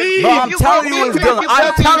 Bro, I'm telling you, it's Dylan.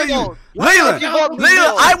 I'm telling you, Leland,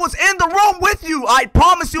 I was in the room with you. I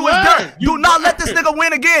promise you, it's Dylan. Do not let this nigga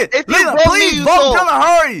win again. Leland, please vote Dylan.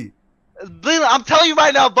 Hurry. Leland, I'm telling you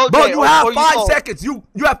right now, vote Bro, you have 5 seconds. You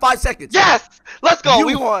have 5 seconds. Yes, let's go.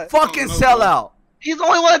 We won. Fucking sellout. He's the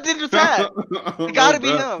only one that didn't do task. It gotta be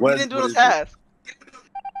him. He didn't do the task.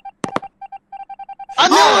 I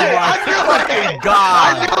knew it! I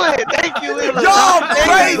knew it! Thank you, Leland. Y'all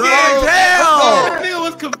crazy as hell! That nigga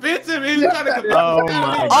was convincing me. Oh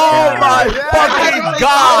my fucking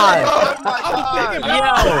god!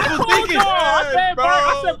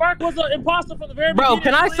 I said Mark was an imposter from the very beginning. Bro,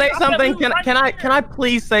 can I say something? Can I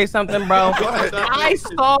please say something, bro? I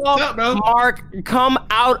saw Mark come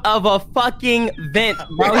out of a fucking vent,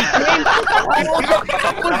 bro. He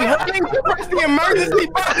came to press the emergency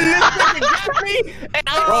button. This nigga got me. And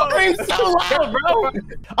I screamed so loud, bro.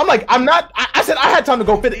 I'm like, I said I had time to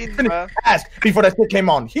go finish the task before that shit came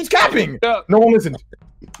on. He's capping. No one listened.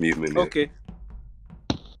 Okay.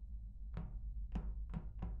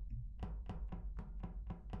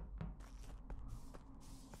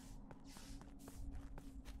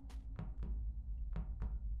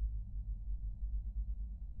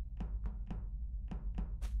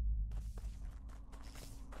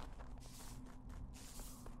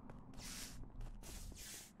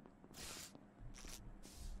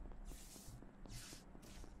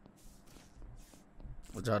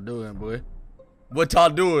 What y'all doing, boy? What y'all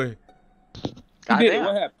doing? What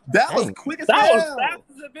happened? That was quick as hell. That was fast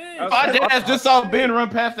as a bitch. My dad just saw Ben run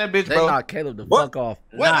past that bitch, They bro. knocked Caleb the fuck off.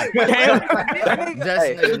 Caleb.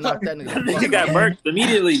 That nigga knocked that nigga the fuck got off. murked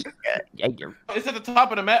immediately. It's at the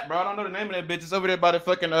top of the map, bro. I don't know the name of that bitch. It's over there by the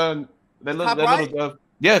fucking that little Top right?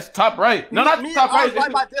 yes, top right. No, not top right. I was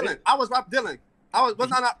right by Dylan. I was right by Dylan.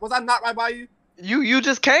 Was I not right by you? You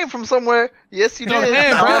just came from somewhere. Yes, you did.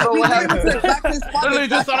 I don't know what happened. literally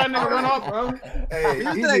just saw that nigga run off, bro. Hey, he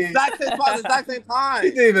did the exact same spot at the exact same time.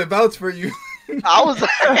 He didn't even vouch for you. I was like,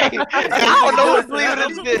 I don't know what's leaving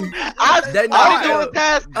this bitch. I was doing a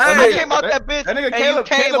task. I came out that bitch. That nigga and you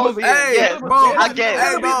came over here. Hey, bro, I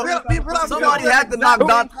get it. bro. Somebody had to knock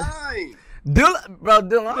down. Dylan, I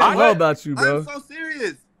don't know about you, bro. I'm so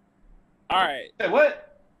serious. All right. Hey,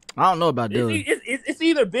 what? I don't know about Dylan. It's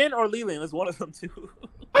either Ben or Leland. It's one of them two.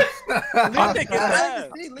 Leland,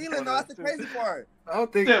 though, that's the crazy part. I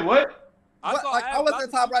don't think. What? I was in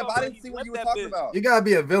the top right, but I didn't see what you were talking about. You gotta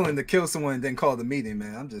be a villain to kill someone and then call the meeting,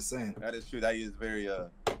 man. I'm just saying. That is true. That is very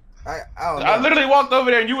I literally walked over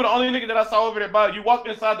there, and you were the only nigga that I saw over there. But you walked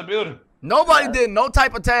inside the building. Nobody did no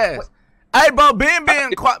type of task. Hey, bro, Ben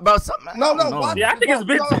being quiet, bro. Something. Yeah, I think it's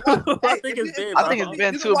Ben too. I think it's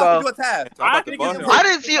Ben too, bro. I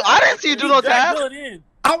didn't see you do no task.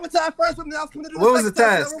 I went to first when I was coming to do What was the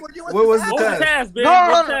task? What was the task?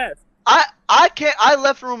 No. I can't. I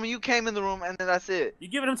left the room and you came in the room and then that's it. You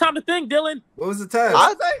giving him time to think, Dylan. What was the task?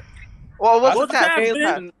 Well, what's the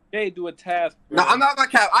task? Jay do a task. No, I'm not gonna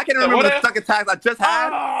cap. I can't remember the second task I just had.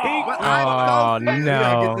 Oh no!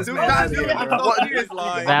 That was all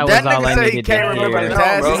I needed to remember the hear.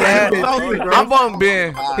 task he had. I'm voting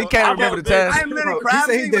Ben. He can't remember the task. I'm literally You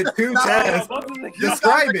say he did 2 tasks.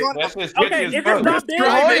 Describe it. Okay, if it's not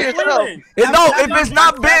Ben, it's Dylan. No, if it's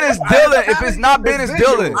not Ben, it's Dylan. If it's not Ben, it's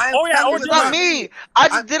Dylan. Oh yeah, It's not me. I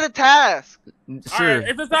just did a task. Sure.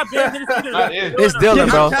 If it's not Ben, then it's Dylan. It's Dylan,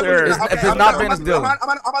 bro. If it's not Ben, it's Dylan. I'm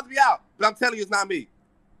about to be out, but I'm telling you, it's not me.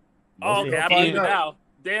 Oh, okay, I believe it now.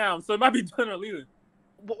 Damn, so it might be Dylan or Leland.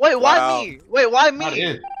 Wait, why me? Wait, why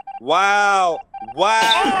me? Wow.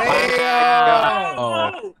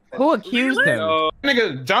 Who accused him?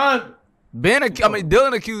 Nigga, John.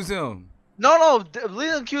 Dylan accused him. No,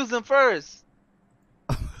 Leland accused him first.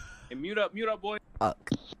 Hey, mute up, boy.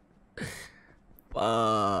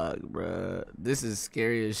 Fuck, bro. This is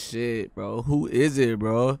scary as shit, bro. Who is it,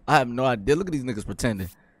 bro? I have no idea. Look at these niggas pretending.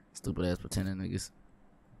 Stupid ass pretending niggas.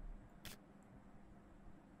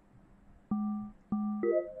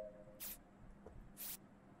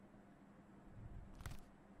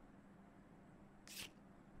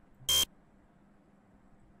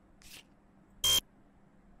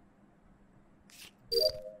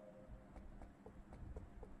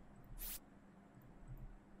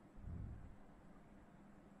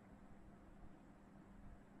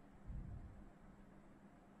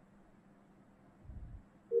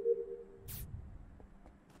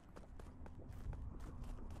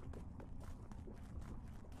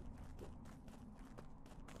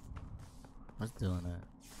 What's doing that?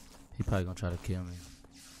 He probably gonna try to kill me.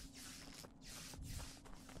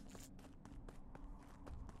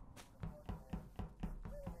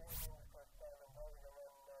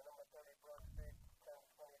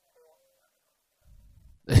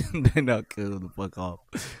 They not kill the fuck off.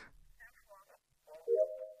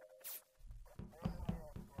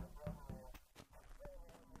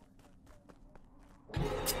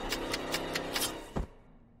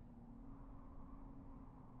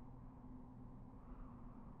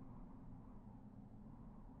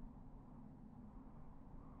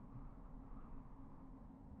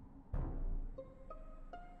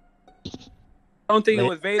 I don't think it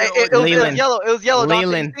was Vader. It was yellow. It was yellow.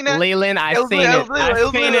 Leland, I seen it.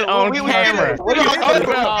 I seen it on camera. What are you talking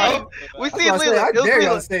about? We seen Leland. It was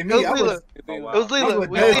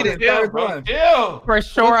Leland. We seen it. For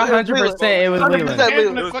sure, 100%, it was Leland.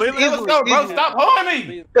 Bro, stop holding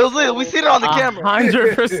me. It was Leland. We seen it on the camera.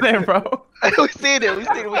 100%, bro. We seen it. We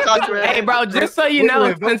caught you. Hey, bro, just so you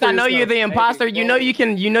know, since I know you're the imposter, you know you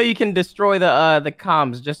can destroy the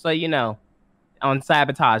comms. Just so you know. On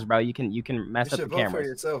sabotage, bro. You can mess up the cameras. Vote for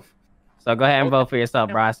yourself. So go ahead and vote for yourself,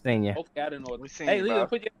 bro. I seen you. Okay, I didn't know. Hey, Leland,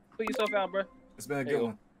 put yourself out, bro. It's been a good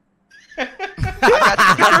one.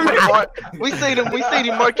 We seen him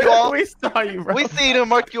mark you all. We saw you, bro. We seen him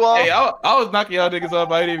mark you all. Hey, I was knocking y'all niggas off.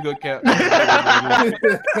 I didn't even go cap.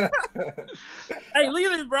 Hey,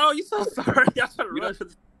 Leland, bro, you so sorry. Y'all trying to rush.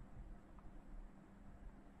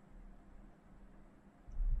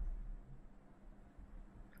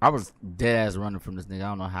 I was dead ass running from this nigga. I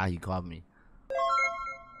don't know how he caught me.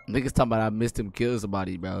 Niggas talking about I missed him kill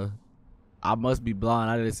somebody, bro. I must be blind.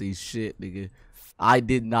 I didn't see shit, nigga. I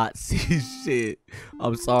did not see shit.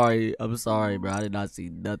 I'm sorry, bro. I did not see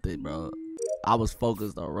nothing, bro. I was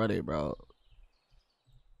focused on running, bro.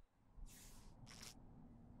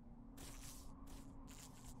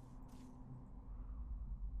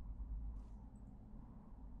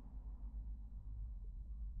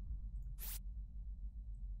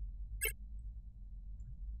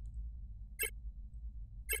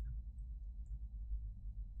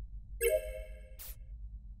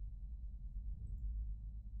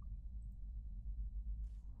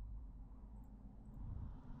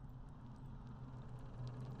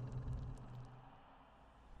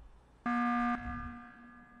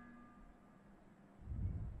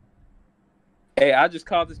 Hey, I just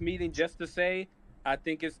called this meeting just to say I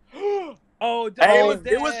think it's. It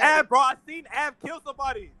was Av, bro. I seen Av kill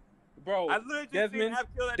somebody. Bro, I literally just seen Av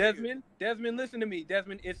kill that nigga. Desmond, listen to me.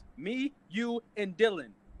 Desmond, it's me, you, and Dylan.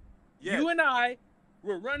 Yes. You and I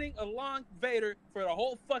were running along Vader for the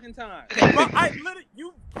whole fucking time. Bro,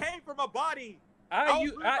 you came from a body. Hey,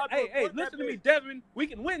 listen to me, Desmond. We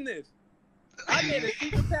can win this. I made a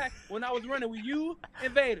sneak attack when I was running with you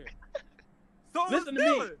and Vader. So listen to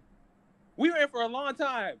me. We were in for a long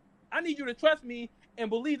time. I need you to trust me and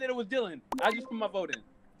believe that it was Dylan. I just put my vote in.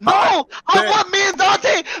 No! I want me and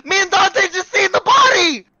Dante! Me and Dante just seen the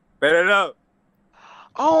body! Better up.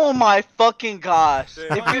 Oh my fucking gosh.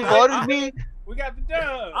 If you voted me... We got the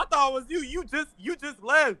dub. I thought it was you. You just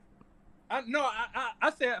left. I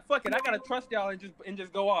said, fuck it. I gotta trust y'all and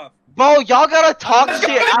just go off. Bro, y'all gotta talk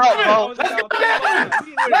shit out, bro. Bro,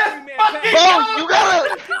 you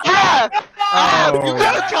gotta, you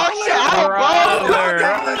gotta talk shit out, bro.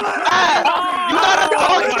 You gotta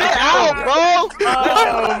talk shit out, bro.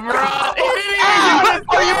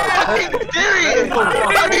 Are you fucking serious?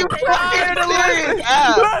 Are you fucking serious,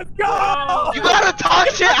 Let's go. You gotta talk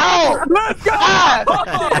shit out. Let's go.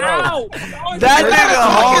 That nigga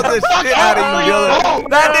hold the shit out of you, Yall.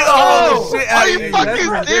 That nigga hold the shit out of you. Are you fucking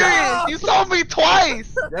serious? You sold me twice.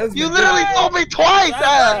 You literally sold me twice,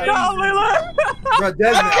 Bro,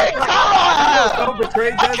 Desmond, so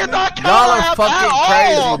betrayed, Desmond. Y'all are fucking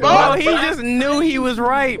crazy, bro. He just knew he was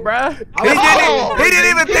right, bro. He didn't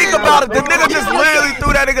even think about it. The nigga just literally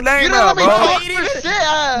threw that nigga name out, bro.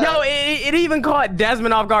 Yo, it even caught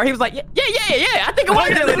Desmond off guard. He was like, yeah. I think it was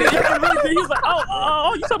Dylan. He was like,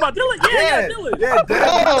 oh, you talking about Dylan? Yeah, Dylan. Yeah,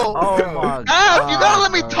 Desmond. Oh my god. You gotta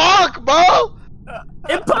let me talk, bro.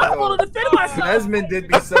 Impossible to defend myself. Desmond did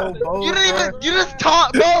be so bold. You didn't even. You just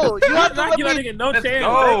talk, bro. You have to let me. No chance.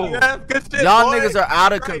 Y'all niggas are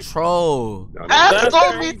out of control. Ass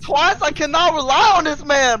told me twice. I cannot rely on this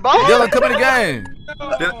man, bro. Dylan, come in the game.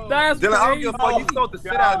 Dylan, I don't give a fuck. You sold the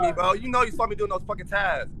shit out of me, bro. You know you saw me doing those fucking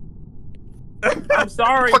tasks. I'm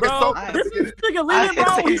sorry, bro. This nigga leaving,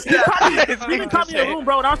 bro. He caught me in the room,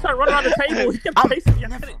 bro, and I was trying to run around the table. He kept chasing me.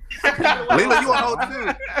 Leland, you a hoe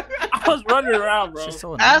too. I was running around, bro.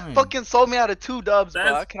 Ass fucking sold me out of 2 dubs,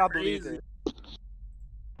 bro. I cannot believe it.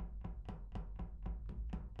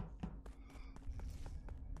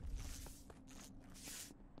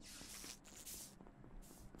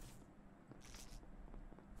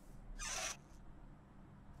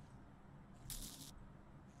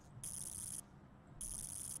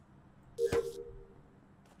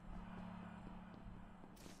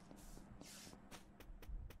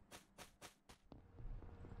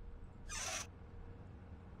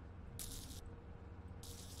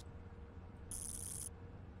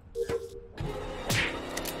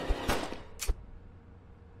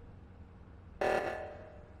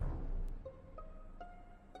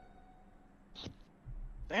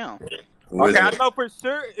 Damn. Okay, I know for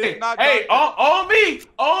sure it's not. Hey, on me,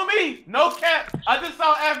 no cap. I just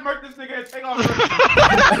saw F murk this nigga and take off.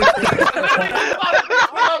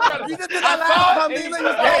 You just did that last time, Leland.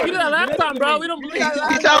 You did that last time, bro. We don't believe you.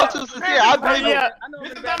 He sounds too sincere. I believe him.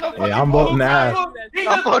 Yeah, I'm voting F.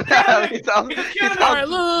 I'm voting F. All right,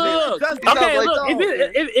 look. Okay, look.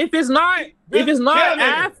 If it's not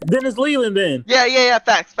F, then it's Leland. Then. Yeah.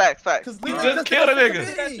 Facts. Just kill the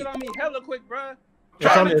nigga. That shit on me hella quick, bro.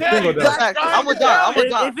 I'm with I'm with Don.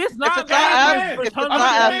 If it's not F,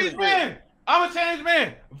 I'm a changed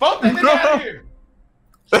man. Vote that nigga out of here.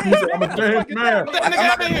 I'm a changed man. Vote that nigga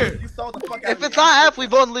out of here. You sold the fuck out of If it's not F, we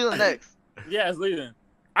vote Leland next. Yeah, it's Leland.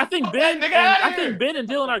 I think Ben and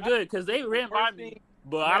Dylan are good because they ran by me,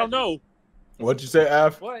 but I don't know. What'd you say,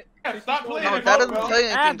 F? What? Stop playing. No, that doesn't tell you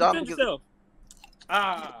anything, Dom. Defend yourself.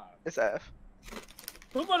 It's F.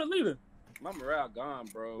 Who voted Leland? My morale gone,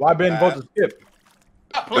 bro. Why Ben vote to skip?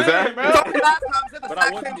 But I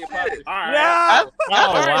wasn't the apostle. Yeah. Oh,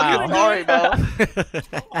 wow. Sorry, bro.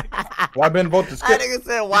 Why Ben vote to skip? That nigga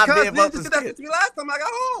said, why Ben vote to did that skip? to me last time I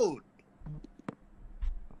got hold.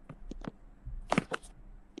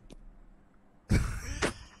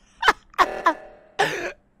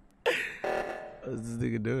 What's this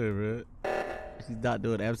nigga doing, bro? He's not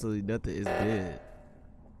doing absolutely nothing. It's Ben.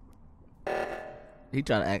 He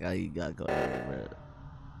trying to act like he got go there, bro.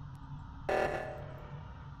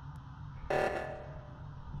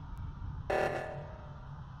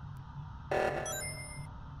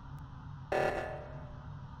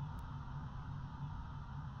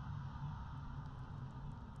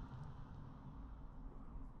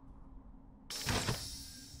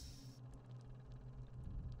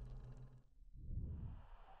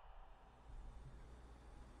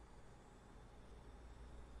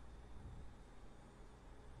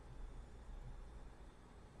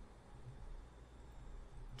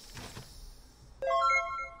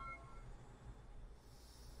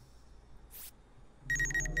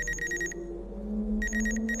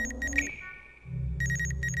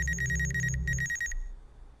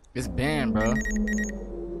 It's banned, bro.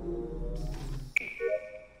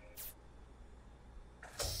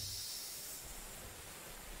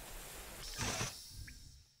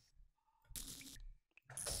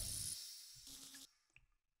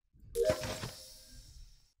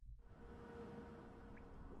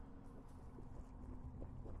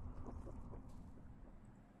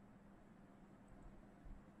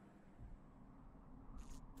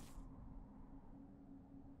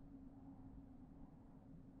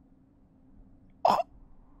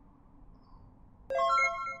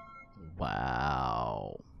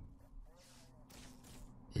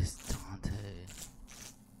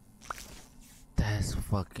 is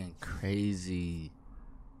fucking crazy.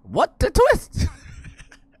 What the twist?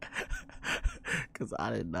 Cause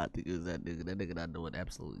I did not think it was that nigga. That nigga not doing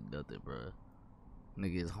absolutely nothing, bro.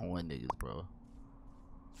 Nigga is hoeing niggas, bro.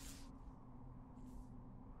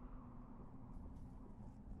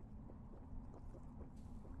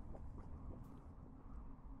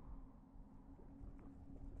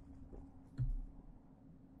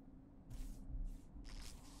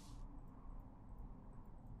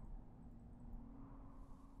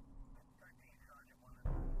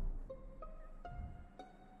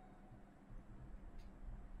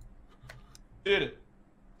 Did it.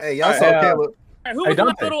 Hey, y'all saw Caleb. Hey, who was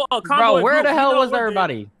that little bro, where the hell was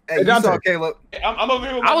everybody? Hey, you saw Caleb. I'm over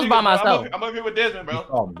here with I was by myself. I'm over here with Desmond,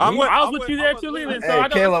 bro. I was with you there too, Leland. So Hey,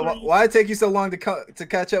 Caleb, why it take you so long to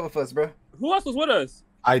catch up with us, bro? Who else was with us?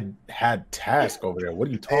 I had task over there. What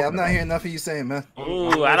are you talking about? Hey, I'm not hearing enough of you saying, man.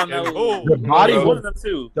 Ooh, I don't know. The body was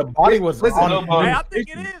the body was listen. on. Hey, I think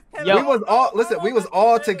it is. We was all we was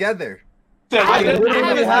all together. I haven't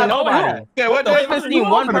seen nobody. I haven't seen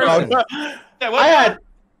one person.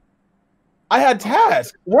 I had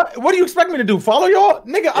task. What do you expect me to do? Follow y'all?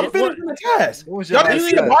 Nigga, I'm finishing the task. Y'all didn't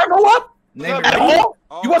see the bar go up? At all?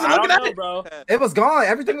 You wasn't looking at it? Bro. It was gone.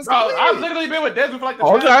 Everything was gone. I've literally been with Desmond for like the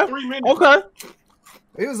past 3 minutes. Okay.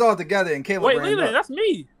 We was all together and Caleb. Wait, Leland, that's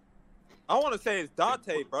me. I want to say it's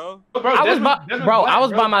Dante, bro. I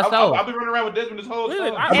was by myself. I've been running around with Desmond this whole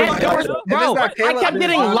time. I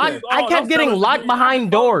kept getting locked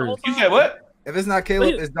behind doors. You said what? If it's not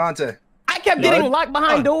Caleb, it's Dante. I kept getting locked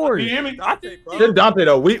behind doors. You hear me? Then Dante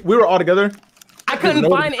though, we were all together. I couldn't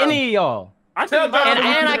find any of y'all. And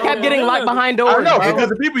I kept getting locked behind doors. I know because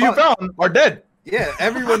the people you found are dead. Yeah,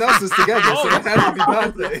 everyone else is together, so it has to be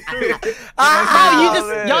Dante.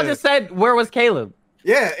 Y'all just said where was Caleb?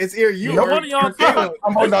 Yeah, it's here. You one of y'all Caleb.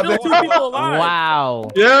 There's still 2 people alive. Wow.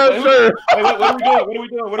 Yeah, sure. What are we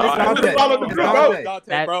doing? It's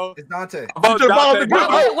Dante.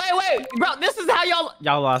 Wait, bro. This is how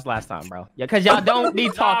y'all lost last time, bro. Yeah, cause y'all don't be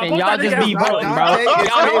talking. Y'all just be voting, bro.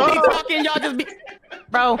 Y'all don't be talking. Y'all just be,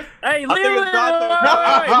 bro. Hey, Leland.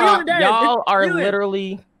 Y'all are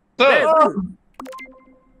literally.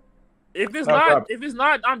 If it's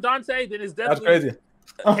not, I'm Dante. Then it's definitely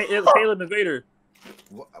Caleb and Vader.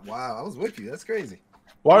 Wow, I was with you. That's crazy.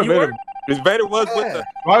 Why Vader? Because Vader was with us.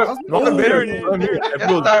 Why Vader? It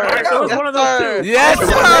was one of those two. Yes,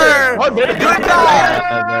 sir. Good job.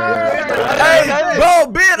 Hey, bro,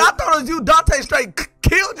 Ben, I thought it was you. Dante straight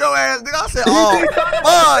killed your ass, nigga. I said, oh,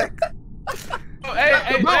 fuck.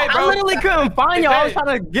 Hey, bro, I literally couldn't find y'all. I was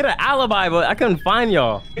trying to get an alibi, but I couldn't find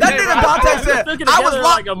y'all. That nigga Dante said, I was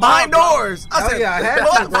locked behind doors. I said,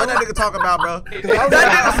 what the fuck that nigga talking about, bro? That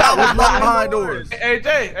nigga said I was locked behind dours. Hey,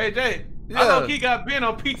 Jay. I know he got Ben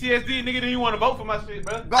on PTSD, nigga. Didn't even want to vote for my shit,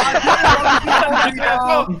 bro.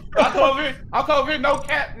 I told him no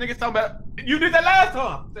cap, nigga. Talking about you did that last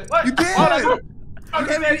time. What? You did.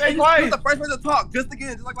 You was the first person to talk just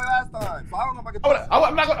like last time. So I don't know if I can talk.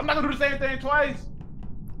 I'm not gonna do the same thing twice.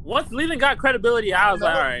 Once Leland got credibility, I was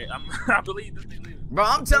like, all right, I believe this nigga. Bro,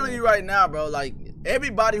 I'm telling you right now, bro. Like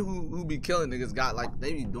everybody who be killing niggas got like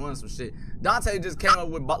they be doing some shit. Dante just came up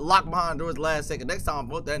with locked behind doors last second. Next time,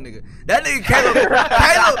 vote that nigga. That nigga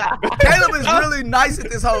Caleb is really nice at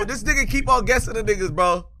this whole. This nigga keep on guessing the niggas,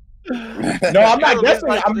 bro. No, I'm not guessing.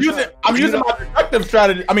 I'm using my deductive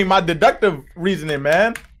strategy. I mean, my deductive reasoning,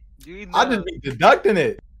 man. I just be deducting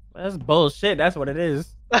it. That's bullshit. That's what it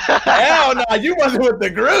is. Hell no, you wasn't with the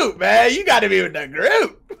group, man. You got to be with the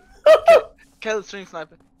group. Caleb stream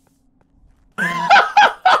sniping.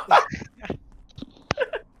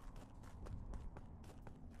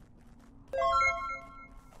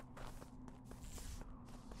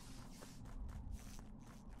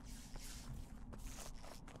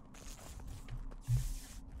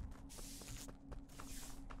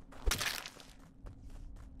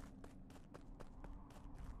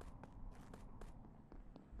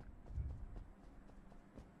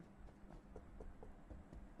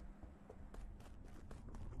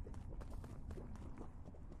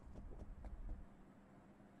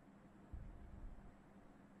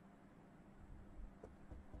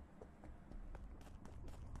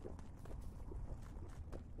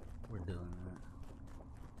 We're Dylan, man.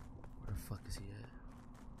 Where the fuck is he at?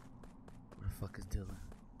 Where the fuck is Dylan?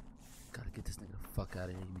 Gotta get this nigga the fuck out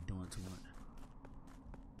of here. He be doing too much.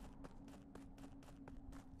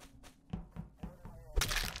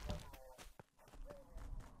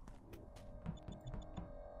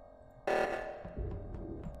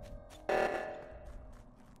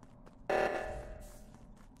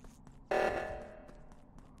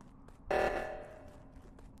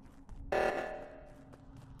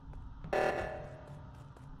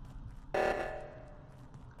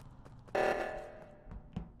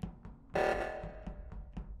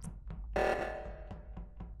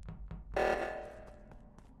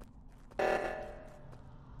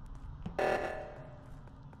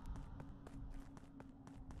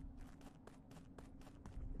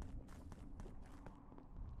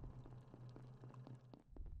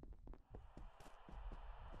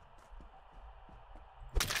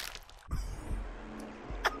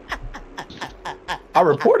 I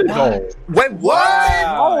reported though. Wait, what?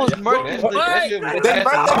 I was murking.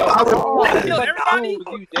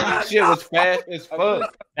 That shit was fast as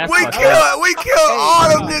fuck. We killed all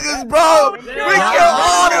them niggas, bro. We killed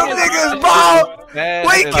all them niggas, bro.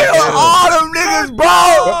 We killed all them niggas, bro.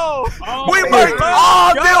 We murked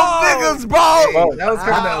all them niggas, bro. That was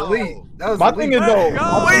kind of elite. That was My thing is though, we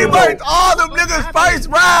murked all them niggas first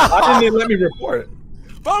round. I didn't even let me report.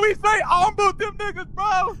 But we say almost them niggas,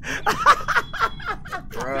 bro.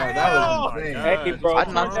 Bro, that was insane. Hey, bro. I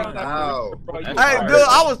knocked him Wow. Hey, dude,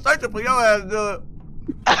 I was searching for your ass, dude.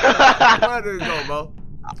 Where did it go, bro?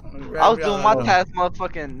 I was doing my task,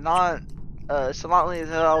 motherfucking nonchalantly as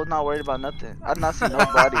hell. I was not worried about nothing. I did not see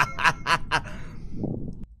nobody.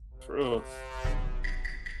 True.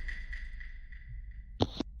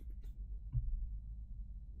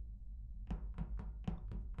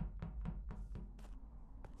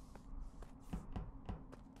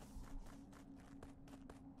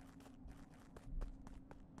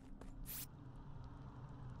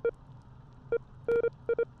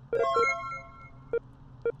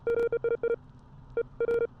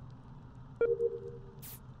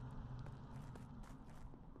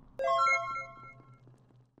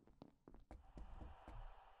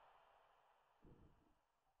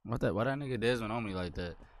 Why that nigga Desmond on me like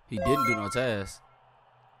that? He didn't do no tasks.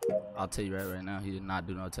 I'll tell you right now, he did not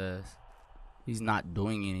do no tasks. He's not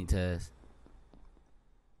doing any tasks.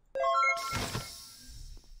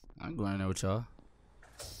 I'm going in there with y'all.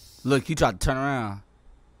 Look, he tried to turn around.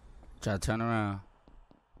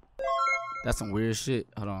 That's some weird shit.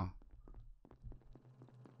 Hold on.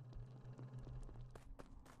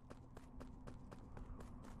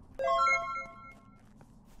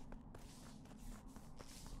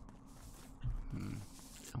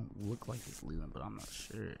 Don't look like it's Leland, but I'm not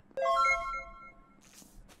sure.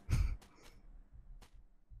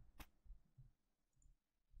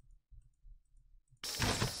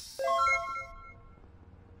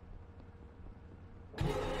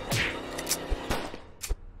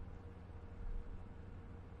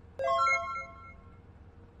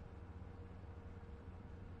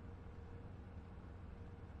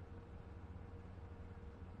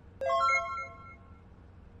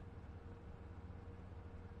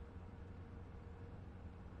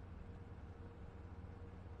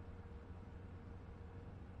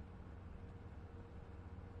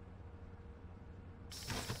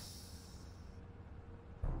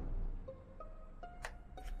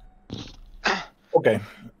 Okay.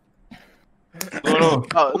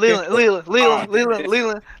 Oh,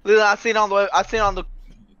 Leland. I seen it on the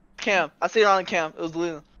cam. It was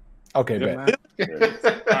Leland. Okay, man. It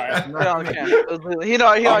was Leland. He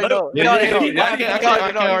already know. I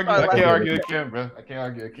can't argue with Kim, bro. I can't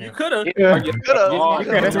argue with Kim. You could have. You could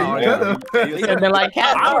have been like,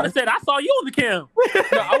 I would have said I saw you on the cam.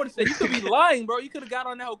 No, I would have said you could be lying, bro. You could have got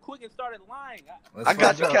on that whole quick and started lying. I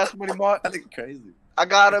got you, Cash Money Mark. That nigga crazy. I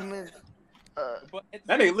got him in.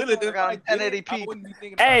 That nigga literally did like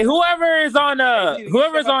 1080p. Hey, whoever's on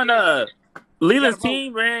Leland's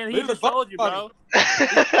team, man, he just told you, bro. He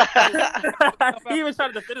even tried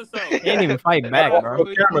to defend himself. He didn't even fight back, bro.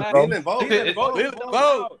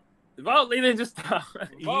 Vote, Leland, just stop.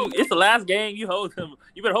 It's the last game. You hold him.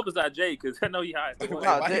 You better hope it's not Jay, because I know he high.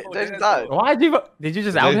 Why did you vote? Did you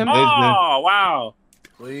just out him? Oh, wow.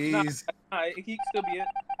 Please. He can still be it.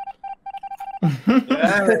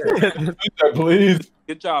 Please.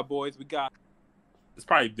 Good job, boys. We got. It's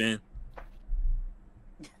probably Ben.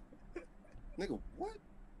 Nigga, what?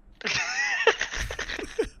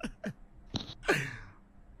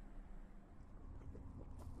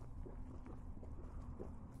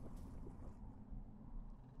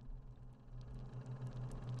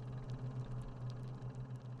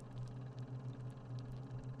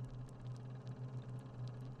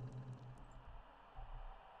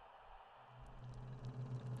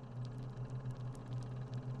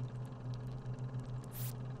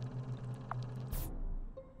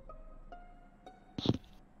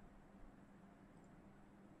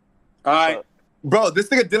 All right, bro. This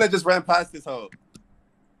nigga Dylan just ran past this hoe.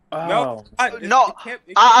 No, I put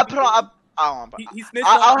on. I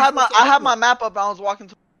have my map up. I was walking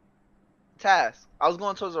to task. I was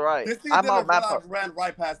going towards the right. This I have my nigga map up. ran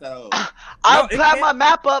right past that hoe. I had my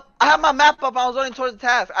map up. I had my map up. I was running towards the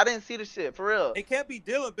task. I didn't see the shit for real. It can't be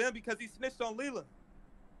Dylan, Ben, because he snitched on Leland.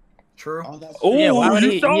 True. Oh, Yeah, why would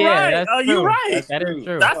you're he- so yeah, right. that's You're true. right. That is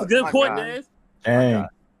true. That's a good my point, God. Des. Dang.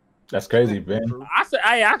 That's crazy, Ben. I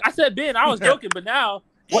said Ben. I was joking, but now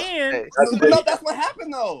and No, that's what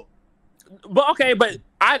happened though. but okay, but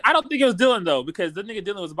I don't think it was Dylan though, because the nigga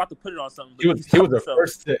Dylan was about to put it on something. He was the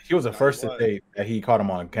first to say that he caught him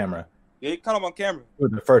on camera. Yeah, he caught him on camera. It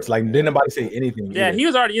was the first. Like, didn't nobody say anything. Yeah, either. he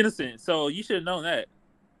was already innocent, so you should have known that.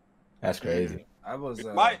 That's crazy. I was.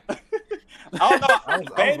 I don't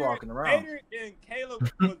know. I was walking around. Vader and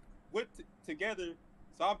Caleb went together,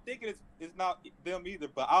 so I'm thinking it's not them either.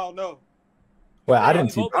 But I don't know. Well, I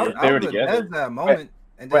didn't see. They were together at that moment.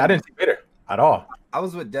 Wait, I didn't see Vader at all. I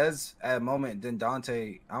was with Dez at a moment. Then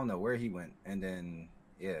Dante, I don't know where he went, and then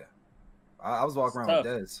yeah, I was walking around with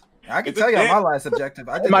Dez. I can tell you my last objective.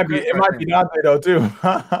 It might be Dante though too.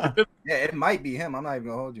 Yeah, it might be him. I'm not even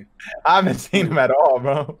gonna hold you. I haven't seen him at all,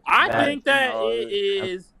 bro. I think that it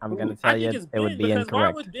is. I'm gonna tell you it would be incorrect.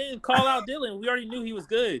 Why would Ben call out Dylan? We already knew he was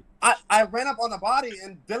good. I ran up on the body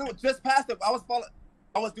and Dylan was just past it. I was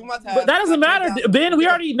doing my task. But that doesn't matter, Ben. We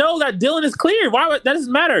already know that Dylan is clear. Why would that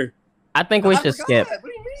doesn't matter? I think we should skip.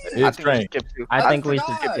 It's strange. I think we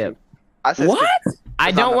should skip. What?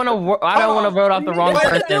 I don't want to vote off the wrong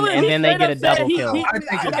person and then they get a double kill. I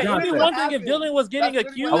think it's one thing if Dylan was getting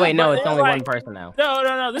accused. Oh wait, no, it's only one person now.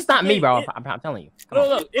 No. It's not me, bro. I'm telling you.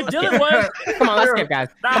 Look, if Dylan was, come on, let's skip, guys.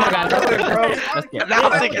 Come on, guys. Let's skip. Now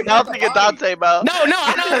I'm thinking Dante, bro. No, I know.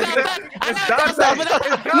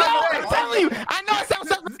 No, I'm telling you. I know it sounds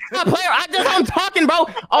so player. I'm talking, bro.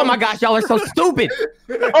 Oh my gosh, y'all are so stupid.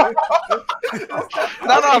 No.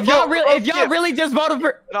 If y'all really just voted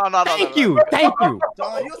for, thank you.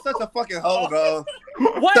 Dog, you're such a fucking hoe, bro.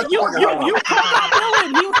 What? You Dylan, he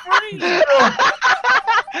was free.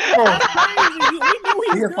 That's crazy. We knew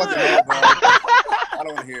he was good. Hoe, bro. I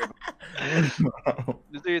don't want to hear it.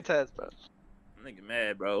 Just do your test, bro. I'm thinking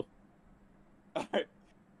mad, bro. All right.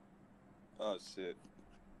 Oh shit.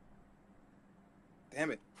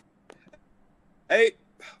 Damn it. Hey.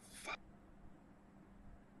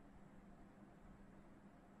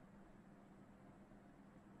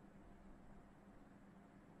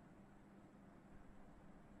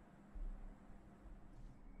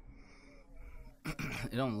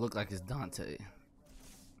 It don't look like it's Dante.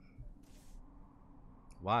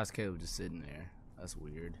 Why is Caleb just sitting there? That's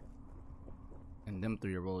weird. And them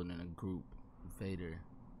three are rolling in a group. Vader,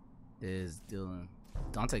 Dez, Dylan.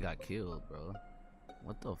 Dante got killed, bro.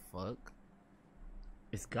 What the fuck?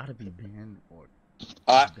 It's gotta be Ben or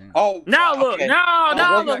Ben. Oh, now look, okay.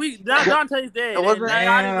 now look, now Dante's dead.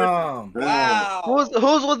 Damn. Wow.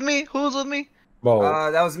 Who's with me? Who's with me?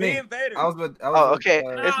 Bro, that was me. Vader. I was with. Okay.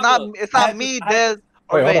 It's not me, Dez.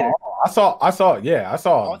 Wait, hold on. I saw. I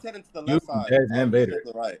was heading to the left side. Dez and Vader.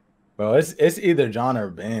 To the right. Bro, it's either John or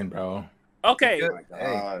Ben, bro. Okay. Oh my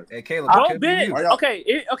God. Hey, Caleb. Go Ben. Okay.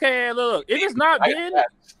 Look. If it's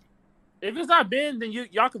not Ben, then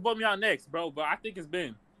y'all can vote me out next, bro. But I think it's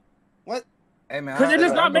Ben. What? Hey man. Because it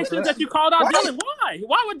does not make sense that you called out Dylan. Why?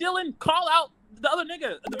 Why would Dylan call out the other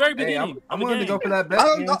nigga at the very beginning? I'm willing to go for that bet.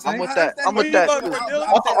 I'm with that. I'm with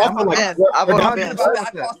that.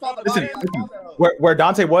 Listen, where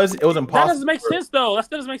Dante was, it was impossible. That doesn't make sense, though. That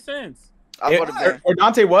still doesn't make sense. Where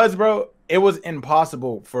Dante was, bro, it was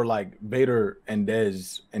impossible for like Vader and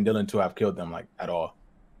Dez and Dylan to have killed them like at all.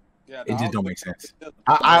 Yeah, it just don't make sense.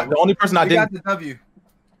 The only person I didn't. Got the W.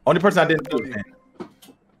 Only person I didn't do.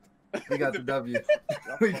 We got the W.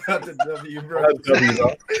 We got the W, bro. That's W,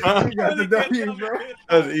 bro. We got the W, bro.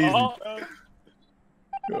 That's easy.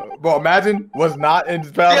 Bro, imagine was not in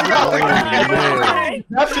spell. That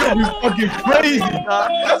shit be fucking crazy.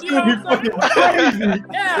 That shit be fucking crazy.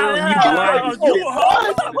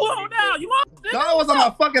 John was on my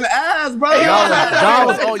fucking ass, bro. John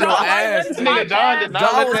was on your ass. This nigga John did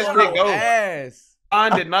not let that shit go.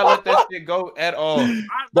 John did not let that shit go at all.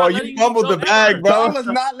 Bro, you fumbled the bag, bro. John was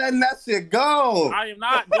not letting that shit go. I am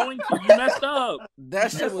not going to. You messed up.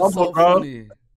 That shit was so funny.